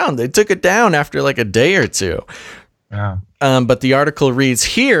shut it down. They took it down after like a day or two. Yeah. But the article reads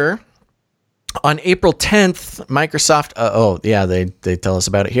here, on April 10th, Microsoft, they tell us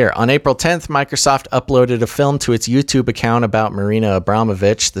about it here. On April 10th, Microsoft uploaded a film to its YouTube account about Marina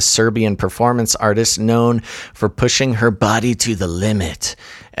Abramovich, the Serbian performance artist known for pushing her body to the limit.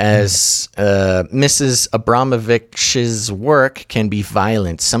 As Mrs. Abramovich's work can be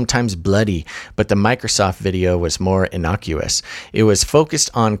violent, sometimes bloody, but the Microsoft video was more innocuous. It was focused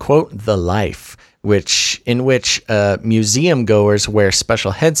on, quote, the life, in which museum goers wear special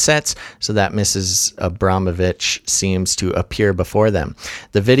headsets so that Mrs. Abramovich seems to appear before them.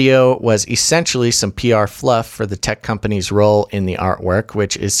 The video was essentially some PR fluff for the tech company's role in the artwork,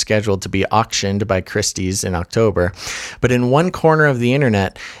 which is scheduled to be auctioned by Christie's in October. But in one corner of the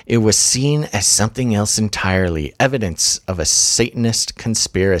internet, it was seen as something else entirely, evidence of a Satanist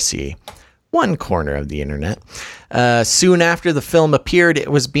conspiracy. One corner of the internet. Soon after the film appeared, it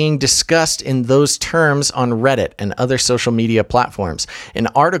was being discussed in those terms on Reddit and other social media platforms. An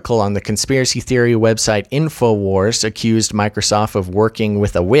article on the conspiracy theory website InfoWars accused Microsoft of working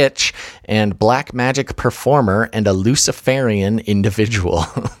with a witch and black magic performer and a Luciferian individual.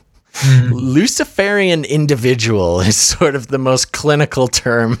 Luciferian individual is sort of the most clinical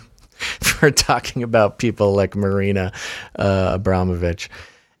term for talking about people like Marina Abramovich.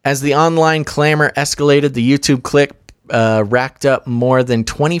 As the online clamor escalated, the YouTube clip racked up more than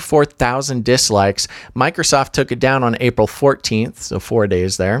 24,000 dislikes. Microsoft took it down on April 14th, so 4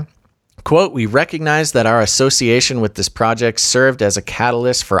 days there. Quote, "We recognize that our association with this project served as a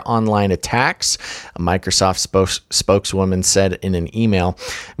catalyst for online attacks," a Microsoft spokeswoman said in an email.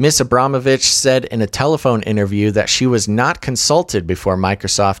 Ms. Abramovich said in a telephone interview that she was not consulted before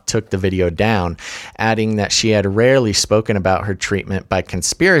Microsoft took the video down, adding that she had rarely spoken about her treatment by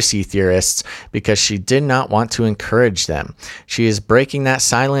conspiracy theorists because she did not want to encourage them. She is breaking that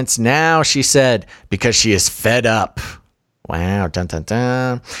silence now, she said, because she is fed up. Wow, dun dun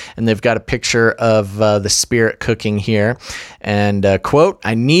dun. And they've got a picture of the spirit cooking here. And, quote,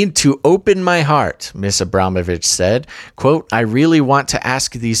 "I need to open my heart," Ms. Abramovich said. Quote, "I really want to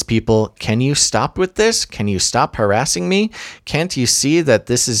ask these people, can you stop with this? Can you stop harassing me? Can't you see that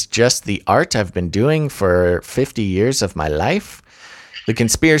this is just the art I've been doing for 50 years of my life?" The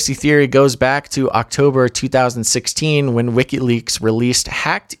conspiracy theory goes back to October 2016 when WikiLeaks released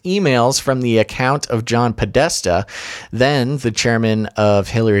hacked emails from the account of John Podesta, then the chairman of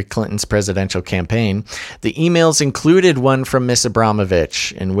Hillary Clinton's presidential campaign. The emails included one from Ms.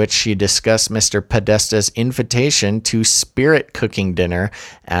 Abramovich, in which she discussed Mr. Podesta's invitation to spirit cooking dinner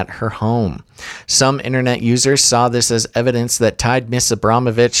at her home. Some internet users saw this as evidence that tied Ms.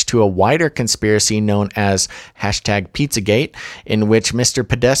 Abramovich to a wider conspiracy known as #Pizzagate, in which Mr.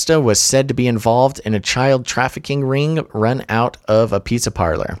 Podesta was said to be involved in a child trafficking ring run out of a pizza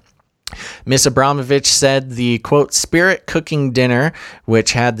parlor. Miss Abramovich said the, quote, spirit cooking dinner,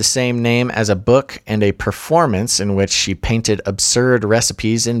 which had the same name as a book and a performance in which she painted absurd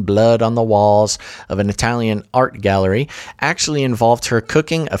recipes in blood on the walls of an Italian art gallery, actually involved her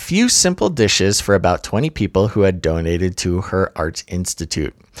cooking a few simple dishes for about 20 people who had donated to her art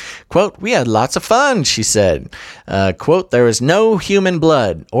institute. Quote, we had lots of fun, she said. Quote, there was no human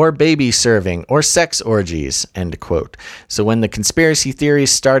blood or baby serving or sex orgies, end quote. So when the conspiracy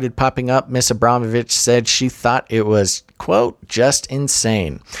theories started popping up, Miss Abramovich said she thought it was, quote, just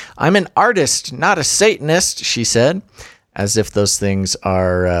insane. I'm an artist, not a Satanist, she said, as if those things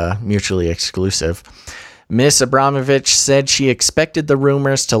are mutually exclusive. Miss Abramovich said she expected the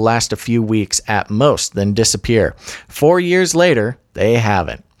rumors to last a few weeks at most, then disappear. 4 years later, they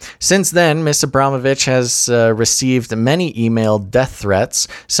haven't. Since then, Miss Abramovich has received many emailed death threats,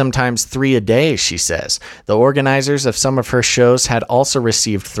 sometimes 3 a day, she says. The organizers of some of her shows had also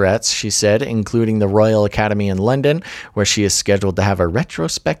received threats, she said, including the Royal Academy in London, where she is scheduled to have a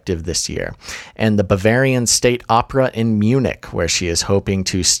retrospective this year, and the Bavarian State Opera in Munich, where she is hoping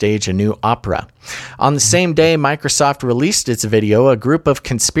to stage a new opera. On the same day Microsoft released its video, a group of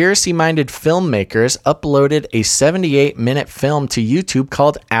conspiracy-minded filmmakers uploaded a 78-minute film to YouTube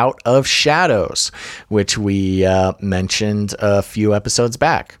called Out of Shadows, which we mentioned a few episodes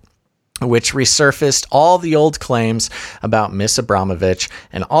back, which resurfaced all the old claims about Miss Abramovich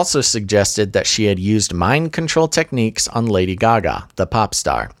and also suggested that she had used mind control techniques on Lady Gaga, the pop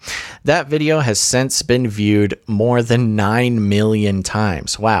star. That video has since been viewed more than 9 million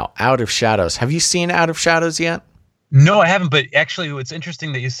times. Wow, Out of Shadows. Have you seen Out of Shadows yet? No, I haven't, but actually it's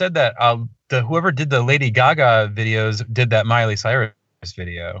interesting that you said that. Whoever did the Lady Gaga videos did that Miley Cyrus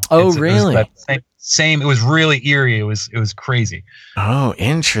video. Oh, really? It was that same. It was really eerie. It was crazy. Oh,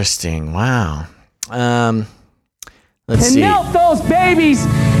 interesting. Wow. Let's see. Melt those babies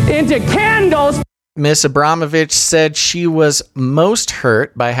into candles. Miss Abramovich said she was most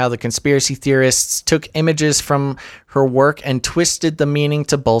hurt by how the conspiracy theorists took images from her work and twisted the meaning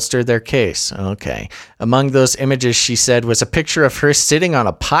to bolster their case. Okay. Among those images, she said, was a picture of her sitting on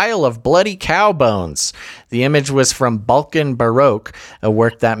a pile of bloody cow bones. The image was from Balkan Baroque, a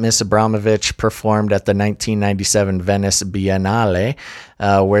work that Miss Abramovich performed at the 1997 Venice Biennale,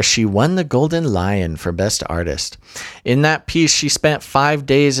 where she won the Golden Lion for Best Artist. In that piece, she spent 5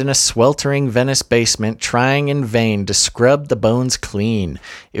 days in a sweltering Venice basement trying in vain to scrub the bones clean.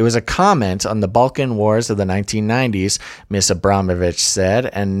 It was a comment on the Balkan Wars of the 1990s, Miss Abramovich said,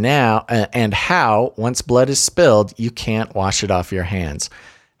 and how, once blood is spilled, you can't wash it off your hands.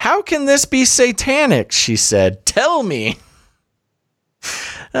 How can this be satanic? She said. Tell me.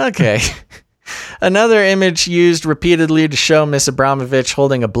 Okay. Another image used repeatedly to show Miss Abramovich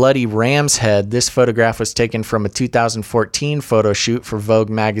holding a bloody ram's head. This photograph was taken from a 2014 photo shoot for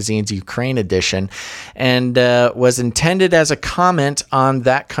Vogue magazine's Ukraine edition and was intended as a comment on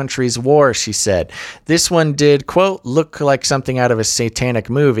that country's war, she said. This one did, quote, look like something out of a satanic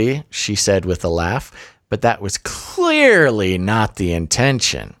movie, she said with a laugh, but that was clearly not the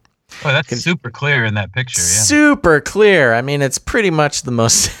intention. Oh, that's super clear in that picture. Yeah. Super clear. I mean, it's pretty much the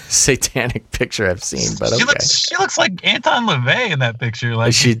most satanic picture I've seen. But okay. She looks like Anton LaVey in that picture.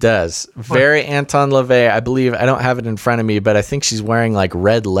 Like she does. Very Anton LaVey. I believe, I don't have it in front of me, but I think she's wearing like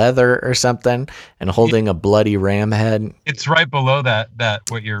red leather or something and holding a bloody ram head. It's right below that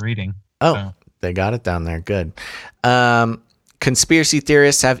what you're reading. Oh, so. They got it down there. Good. Conspiracy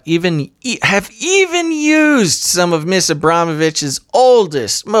theorists have even used some of Miss Abramovich's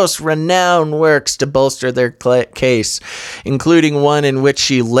oldest, most renowned works to bolster their case, including one in which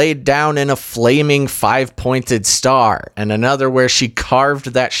she laid down in a flaming 5-pointed star, and another where she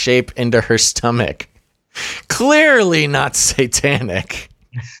carved that shape into her stomach. Clearly not satanic.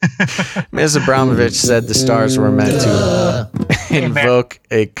 Ms. Abramovich said the stars were meant to invoke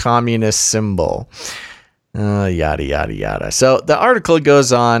a communist symbol. Yada, yada, yada. So the article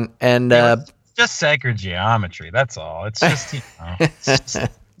goes on, and just sacred geometry. That's all. It's just, it's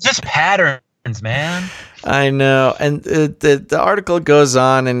just patterns, man. I know. And the article goes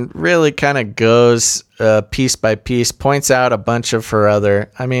on and really kind of goes piece by piece, points out a bunch of her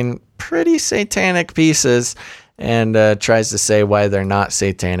other, pretty satanic pieces, and tries to say why they're not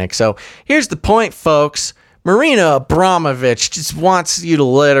satanic. So here's the point, folks. Marina Abramovich just wants you to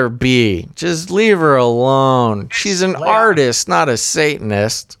let her be. Just leave her alone. She's an artist, not a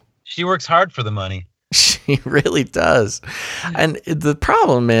Satanist. She works hard for the money. She really does. And the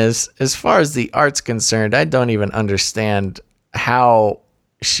problem is, as far as the art's concerned, I don't even understand how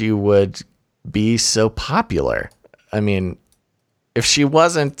she would be so popular. If she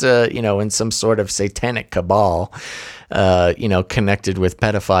wasn't, in some sort of satanic cabal, connected with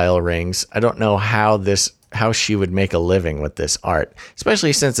pedophile rings. I don't know how she would make a living with this art,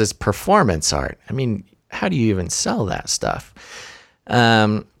 especially since it's performance art. I mean, how do you even sell that stuff?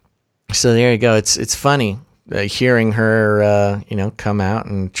 So there you go. It's funny hearing her, come out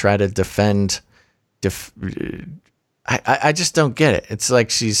and try to defend. I just don't get it. It's like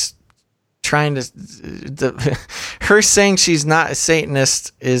she's trying to. Her saying she's not a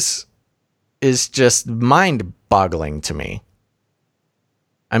Satanist is just mind-boggling to me.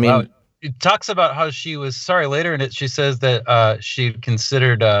 I mean. Well, it talks about how she was sorry later in it. She says that she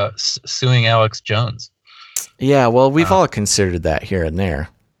considered suing Alex Jones. Yeah, well, we've all considered that here and there.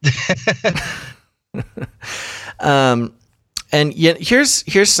 And yet,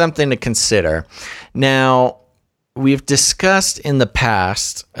 here's something to consider. Now, we've discussed in the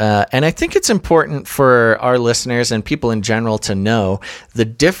past, and I think it's important for our listeners and people in general to know the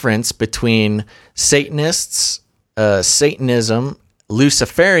difference between Satanists, Satanism,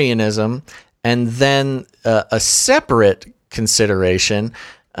 Luciferianism, and then a separate consideration.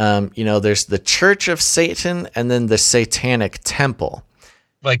 There's the Church of Satan and then the Satanic Temple.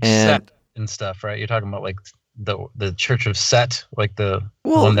 Like Set and stuff, right? You're talking about like the Church of Set, like the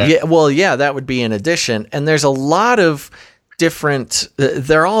one that... Yeah, that would be in addition. And there's a lot of different,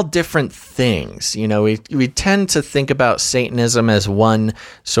 they're all different things. We tend to think about Satanism as one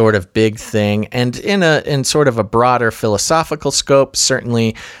sort of big thing, and in sort of a broader philosophical scope,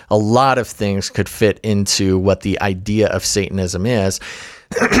 certainly a lot of things could fit into what the idea of Satanism is.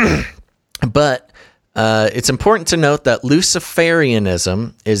 But it's important to note that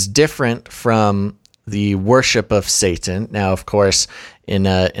Luciferianism is different from the worship of Satan. Now, of course, in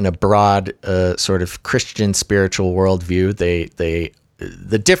a broad sort of Christian spiritual worldview,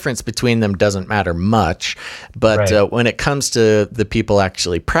 the difference between them doesn't matter much. But right. When it comes to the people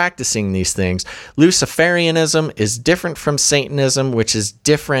actually practicing these things, Luciferianism is different from Satanism, which is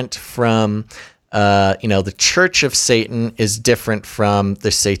different from the Church of Satan is different from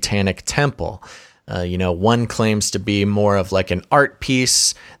the Satanic Temple. One claims to be more of like an art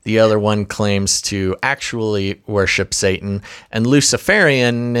piece. The other one claims to actually worship Satan. And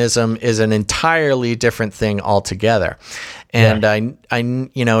Luciferianism is an entirely different thing altogether. And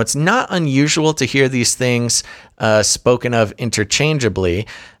yeah. It's not unusual to hear these things spoken of interchangeably.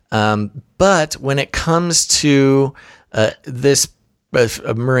 But when it comes to this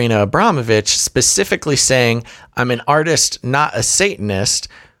Marina Abramovich specifically saying, I'm an artist, not a Satanist,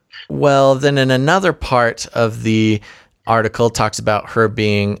 well, then in another part of the article talks about her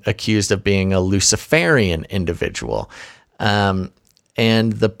being accused of being a Luciferian individual. And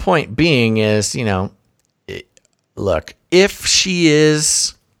the point being is, look, if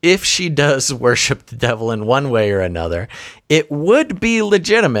she does worship the devil in one way or another, it would be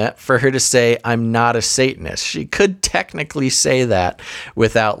legitimate for her to say, I'm not a Satanist. She could technically say that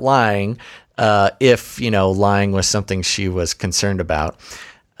without lying, if, lying was something she was concerned about.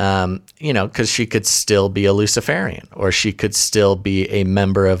 Because she could still be a Luciferian, or she could still be a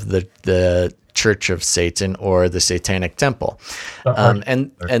member of the Church of Satan or the Satanic Temple.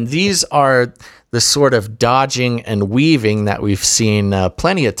 And these are the sort of dodging and weaving that we've seen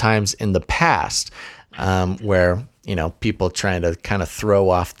plenty of times in the past, where, people trying to kind of throw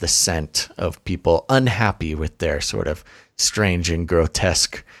off the scent of people unhappy with their sort of strange and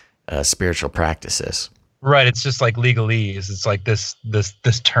grotesque spiritual practices. Right, it's just like legalese. It's like this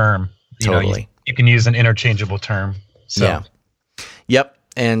term. Totally, you can use an interchangeable term. So. Yeah. Yep.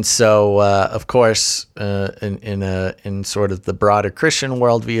 And so, of course, in sort of the broader Christian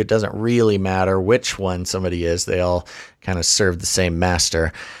worldview, it doesn't really matter which one somebody is. They all kind of serve the same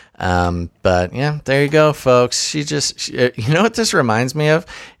master. But yeah, there you go, folks. You know what this reminds me of?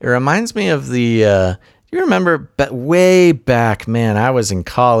 It reminds me of the. You remember way back, man, I was in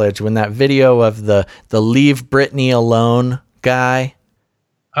college when that video of the Leave Britney Alone guy.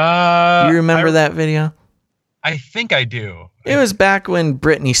 Do you remember that video? I think I do. It was back when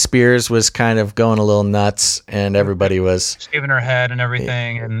Britney Spears was kind of going a little nuts, and everybody was shaving her head and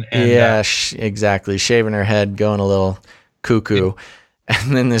everything. And exactly, shaving her head, going a little cuckoo.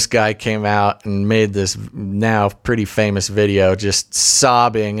 And then this guy came out and made this now pretty famous video just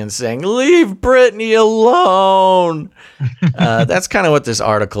sobbing and saying, leave Britney alone. That's kind of what this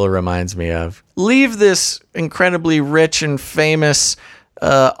article reminds me of. Leave this incredibly rich and famous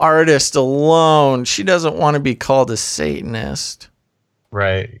artist alone. She doesn't want to be called a Satanist.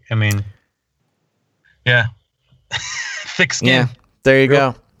 Right. I mean, yeah. Thick skin. Yeah. There you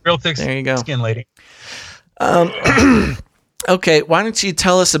go. Real thick there you go. Skin lady. Okay, why don't you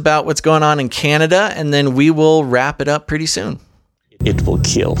tell us about what's going on in Canada, and then we will wrap it up pretty soon. It will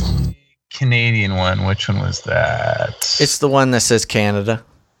kill. Canadian one. Which one was that? It's the one that says Canada.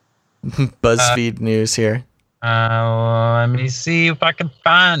 BuzzFeed News here. Let me see if I can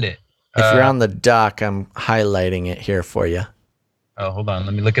find it. If you're on the doc, I'm highlighting it here for you. Oh, hold on.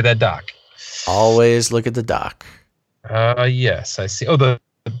 Let me look at that doc. Always look at the doc. Yes, I see. Oh, the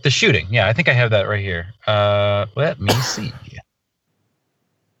shooting. Yeah, I think I have that right here. Let me see.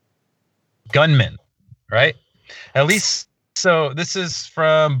 Gunman, right? At least, so this is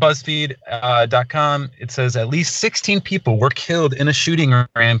from BuzzFeed.com. It says at least 16 people were killed in a shooting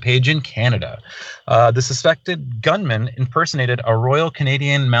rampage in Canada. The suspected gunman impersonated a Royal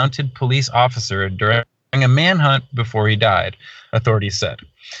Canadian Mounted Police officer during a manhunt before he died, authorities said.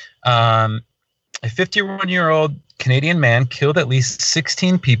 A 51-year-old Canadian man killed at least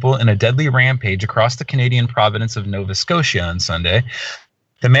 16 people in a deadly rampage across the Canadian province of Nova Scotia on Sunday.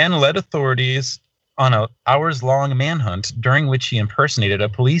 The man led authorities on an hours-long manhunt during which he impersonated a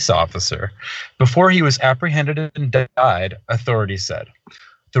police officer. Before he was apprehended and died, authorities said.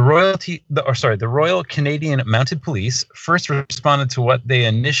 The Royal Canadian Mounted Police first responded to what they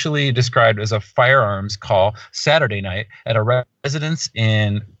initially described as a firearms call Saturday night at a residence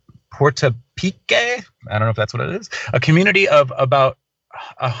in Portapique, I don't know if that's what it is, a community of about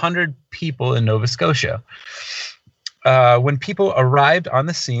 100 people in Nova Scotia. When people arrived on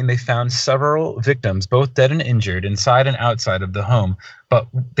the scene, they found several victims, both dead and injured, inside and outside of the home, but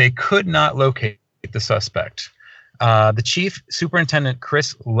they could not locate the suspect. The chief superintendent,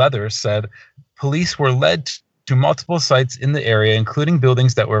 Chris Leather, said police were led to multiple sites in the area, including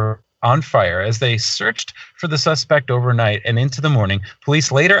buildings that were on fire. As they searched for the suspect overnight and into the morning,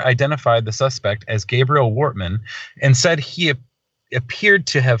 police later identified the suspect as Gabriel Wortman and said he appeared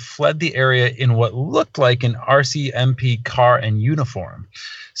to have fled the area in what looked like an RCMP car and uniform.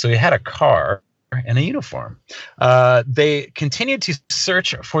 So he had a car and a uniform. They continued to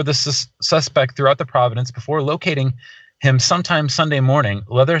search for the suspect throughout the province before locating him sometime Sunday morning.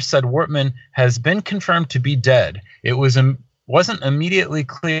 Leather said Wortman has been confirmed to be dead. It wasn't immediately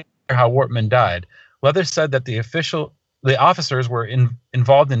clear how Wortman died. Leather said that the officers were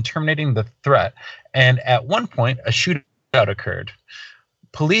involved in terminating the threat, and at one point a shootout occurred.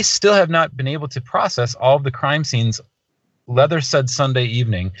 Police still have not been able to process all of the crime scenes, Leather said Sunday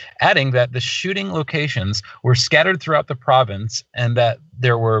evening, adding that the shooting locations were scattered throughout the province and that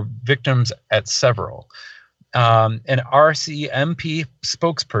there were victims at several. An RCMP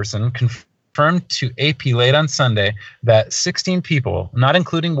spokesperson confirmed to AP late on Sunday that 16 people, not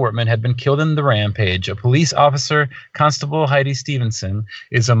including Wortman, had been killed in the rampage. A police officer, Constable Heidi Stevenson,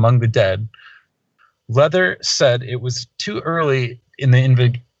 is among the dead. Leather said it was too early in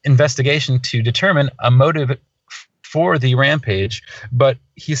the investigation to determine a motive for the rampage, but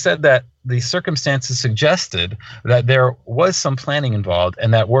he said that the circumstances suggested that there was some planning involved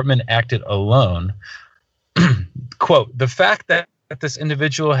and that Wortman acted alone. Quote, the fact that this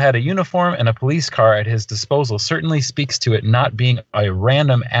individual had a uniform and a police car at his disposal certainly speaks to it not being a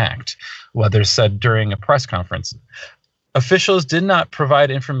random act, Leather said during a press conference. Officials did not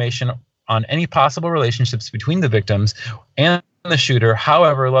provide information on any possible relationships between the victims and the shooter.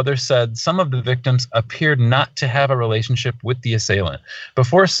 However, Leather said some of the victims appeared not to have a relationship with the assailant.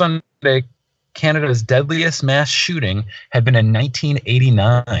 Before Sunday, Canada's deadliest mass shooting had been in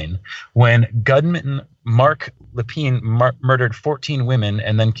 1989 when gunman Marc Lépine murdered 14 women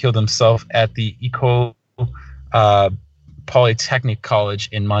and then killed himself at the École Polytechnique College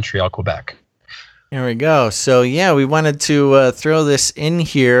in Montreal, Quebec. There we go. So, yeah, we wanted to throw this in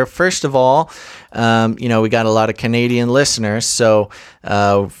here. First of all, we got a lot of Canadian listeners. So,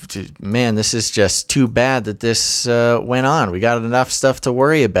 man, this is just too bad that this went on. We got enough stuff to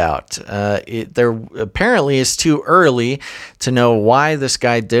worry about. There apparently is too early to know why this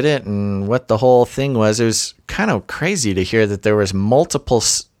guy did it and what the whole thing was. It was kind of crazy to hear that there was multiple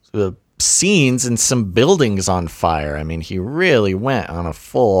scenes and some buildings on fire. I mean, he really went on a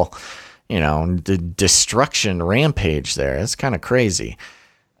full... the destruction rampage there. It's kind of crazy.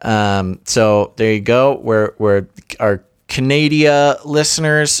 So there you go. We're our Canada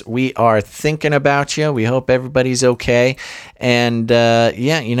listeners, we are thinking about you. We hope everybody's okay. And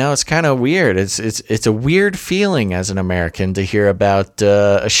it's kind of weird. It's a weird feeling as an American to hear about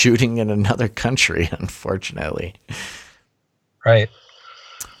a shooting in another country, unfortunately. Right.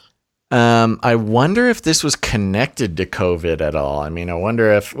 I wonder if this was connected to COVID at all. I mean, I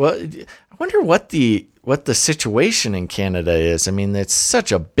wonder what the situation in Canada is. I mean, it's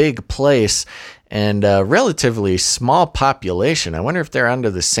such a big place and a relatively small population. I wonder if they're under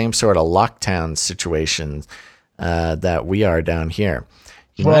the same sort of lockdown situation that we are down here.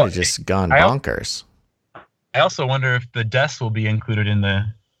 You might have just gone bonkers. I also wonder if the deaths will be included in the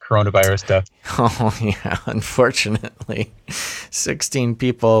coronavirus death. Oh, yeah, unfortunately. 16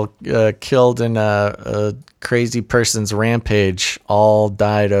 people killed in a crazy person's rampage all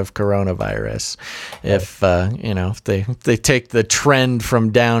died of coronavirus. If, if they take the trend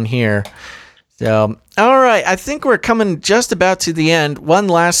from down here. So, all right, I think we're coming just about to the end. One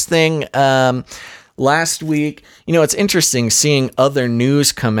last thing. Last week, it's interesting seeing other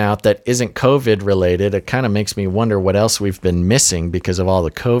news come out that isn't COVID related. It kind of makes me wonder what else we've been missing because of all the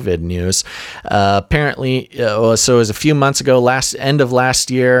COVID news. Apparently, so it was a few months ago, end of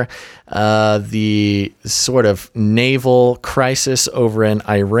last year, the sort of naval crisis over in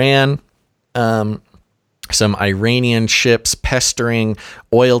Iran. Some Iranian ships pestering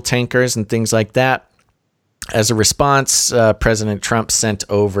oil tankers and things like that. As a response, President Trump sent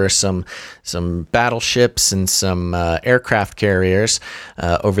over some battleships and some aircraft carriers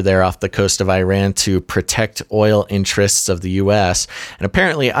over there off the coast of Iran to protect oil interests of the U.S. And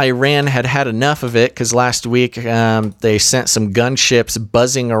apparently Iran had enough of it because last week they sent some gunships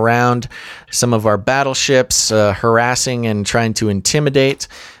buzzing around some of our battleships, harassing and trying to intimidate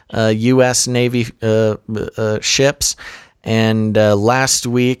U.S. Navy ships. And last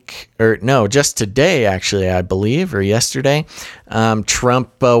week, just today, actually, I believe, or yesterday,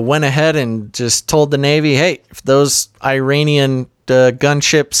 Trump went ahead and just told the Navy, hey, if those Iranian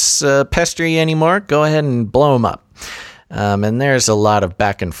gunships pester you anymore, go ahead and blow them up. And there's a lot of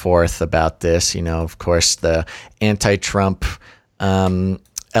back and forth about this. Of course, the anti-Trump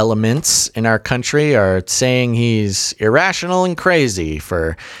elements in our country are saying he's irrational and crazy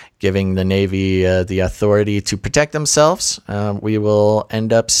for giving the Navy the authority to protect themselves. We will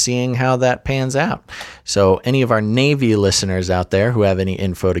end up seeing how that pans out. So any of our Navy listeners out there who have any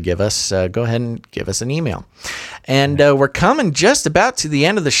info to give us, go ahead and give us an email. And we're coming just about to the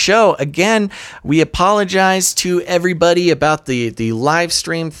end of the show. Again, we apologize to everybody about the live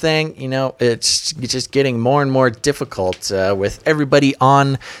stream thing. It's just getting more and more difficult with everybody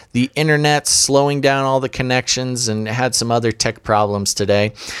on the internet, slowing down all the connections, and had some other tech problems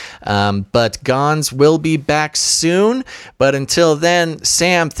today. But Gons will be back soon. But until then,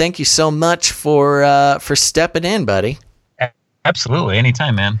 Sam, thank you so much for stepping in, buddy. Absolutely.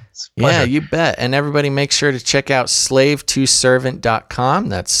 Anytime, man. Yeah, you bet. And everybody make sure to check out slavetwoservant.com.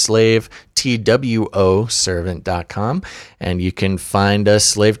 That's slave, TWO servant.com. And you can find us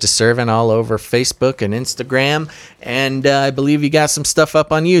Slave to Servant all over Facebook and Instagram. And I believe you got some stuff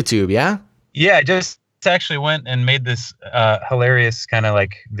up on YouTube, yeah? Yeah, I just actually went and made this hilarious kind of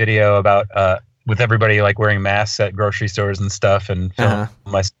like video about with everybody like wearing masks at grocery stores and stuff, and filmed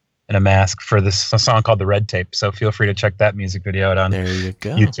myself in a mask for a song called The Red Tape. So feel free to check that music video out on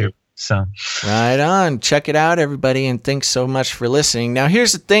YouTube. So right on. Check it out, everybody, and thanks so much for listening. Now,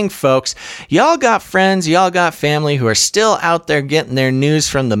 here's the thing, folks. Y'all got friends, y'all got family who are still out there getting their news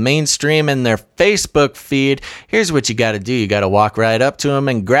from the mainstream and their Facebook feed. Here's what you got to do. You got to walk right up to them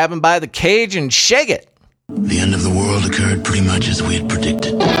and grab them by the cage and shake it. The end of the world occurred pretty much as we had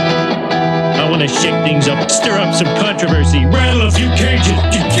predicted. I want to shake things up, stir up some controversy, rattle a few cages.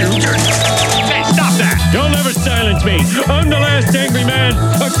 Hey, stop that! Don't ever silence me. I'm the last angry man,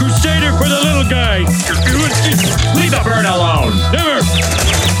 a crusader for the little guy. Leave the bird alone. Never.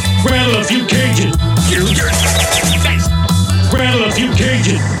 Rattle a few cages. Rattle a few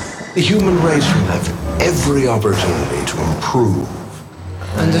cages. The human race will have every opportunity to improve.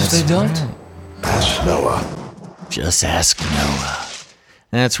 And if they don't? Ask Noah. Just ask Noah.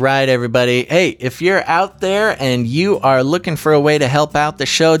 That's right, everybody. Hey, if you're out there and you are looking for a way to help out the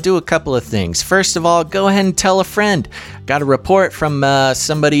show, do a couple of things. First of all, go ahead and tell a friend. Got a report from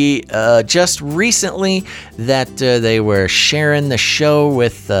somebody just recently that they were sharing the show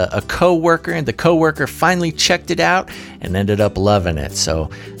with a coworker, and the coworker finally checked it out and ended up loving it.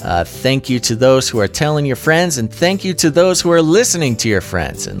 So thank you to those who are telling your friends, and thank you to those who are listening to your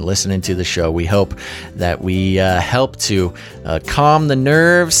friends and listening to the show. We hope that we help to calm the nerves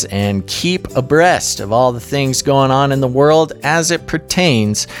and keep abreast of all the things going on in the world as it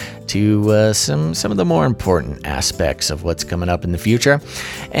pertains to some of the more important aspects of what's coming up in the future.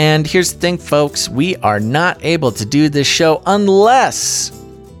 And here's the thing, folks. We are not able to do this show unless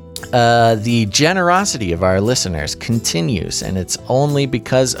the generosity of our listeners continues, and it's only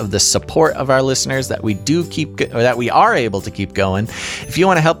because of the support of our listeners that we are able to keep going. If you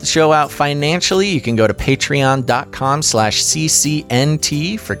want to help the show out financially, you can go to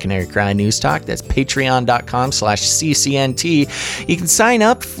patreon.com/CCNT for Canary Cry News Talk. That's patreon.com/CCNT. You can sign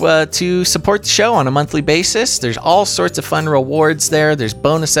up to support the show on a monthly basis. There's all sorts of fun rewards there. There's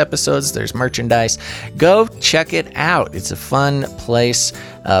bonus episodes. There's merchandise. Go check it out. It's a fun place.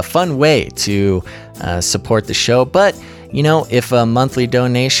 Fun way to support the show. But if a monthly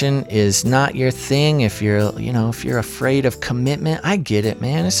donation is not your thing, if you're afraid of commitment, I get it,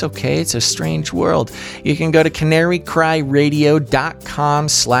 man. It's okay. It's a strange world. You can go to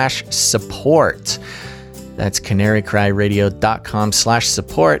canarycryradio.com/support. That's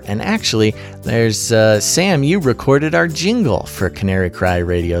canarycryradio.com/support. And actually, there's Sam, you recorded our jingle for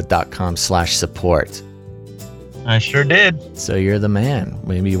canarycryradio.com/support. I sure did. So you're the man.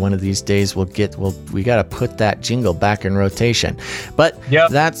 Maybe one of these days we got to put that jingle back in rotation. But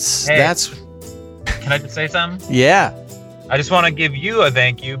that's. Can I just say something? Yeah. I just want to give you a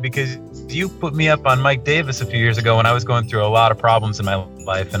thank you because you put me up on Mike Davis a few years ago when I was going through a lot of problems in my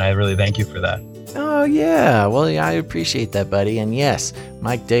life, and I really thank you for that. Oh, yeah. Well, yeah, I appreciate that, buddy. And yes,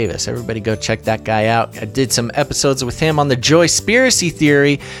 Mike Davis. Everybody go check that guy out. I did some episodes with him on the Joyspiracy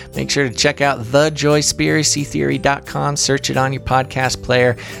Theory. Make sure to check out thejoyspiracytheory.com. Search it on your podcast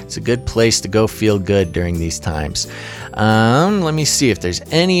player. It's a good place to go feel good during these times. Let me see if there's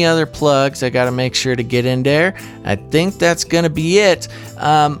any other plugs I got to make sure to get in there. I think that's going to be it.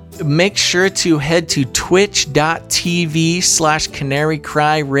 Make sure to head to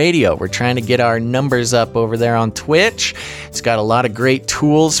twitch.tv/canarycryradio. We're trying to get our numbers up over there on Twitch. It's got a lot of great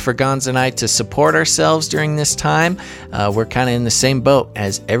tools for Gonz and I to support ourselves during this time. We're kind of in the same boat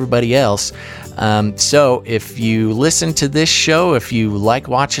as everybody else. So if you listen to this show, if you like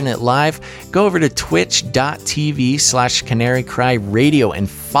watching it live, go over to twitch.tv/canarycryradio and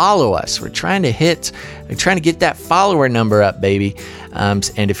follow us. We're trying to get that follower number up, baby.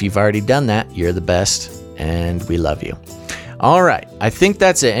 And if you've already done that, you're the best, and we love you. All right, I think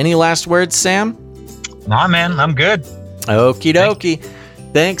that's it. Any last words, Sam? Nah, man, I'm good. Okie dokie.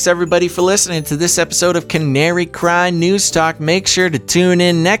 Thanks, everybody, for listening to this episode of Canary Cry News Talk. Make sure to tune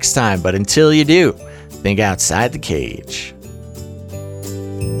in next time, but until you do, think outside the cage.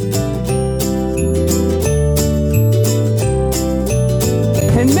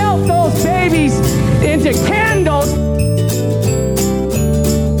 And melt those babies into candles.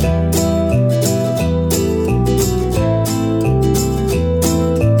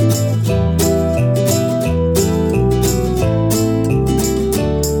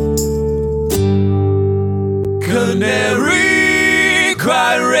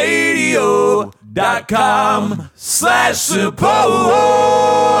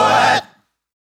 canarycryradio.com/support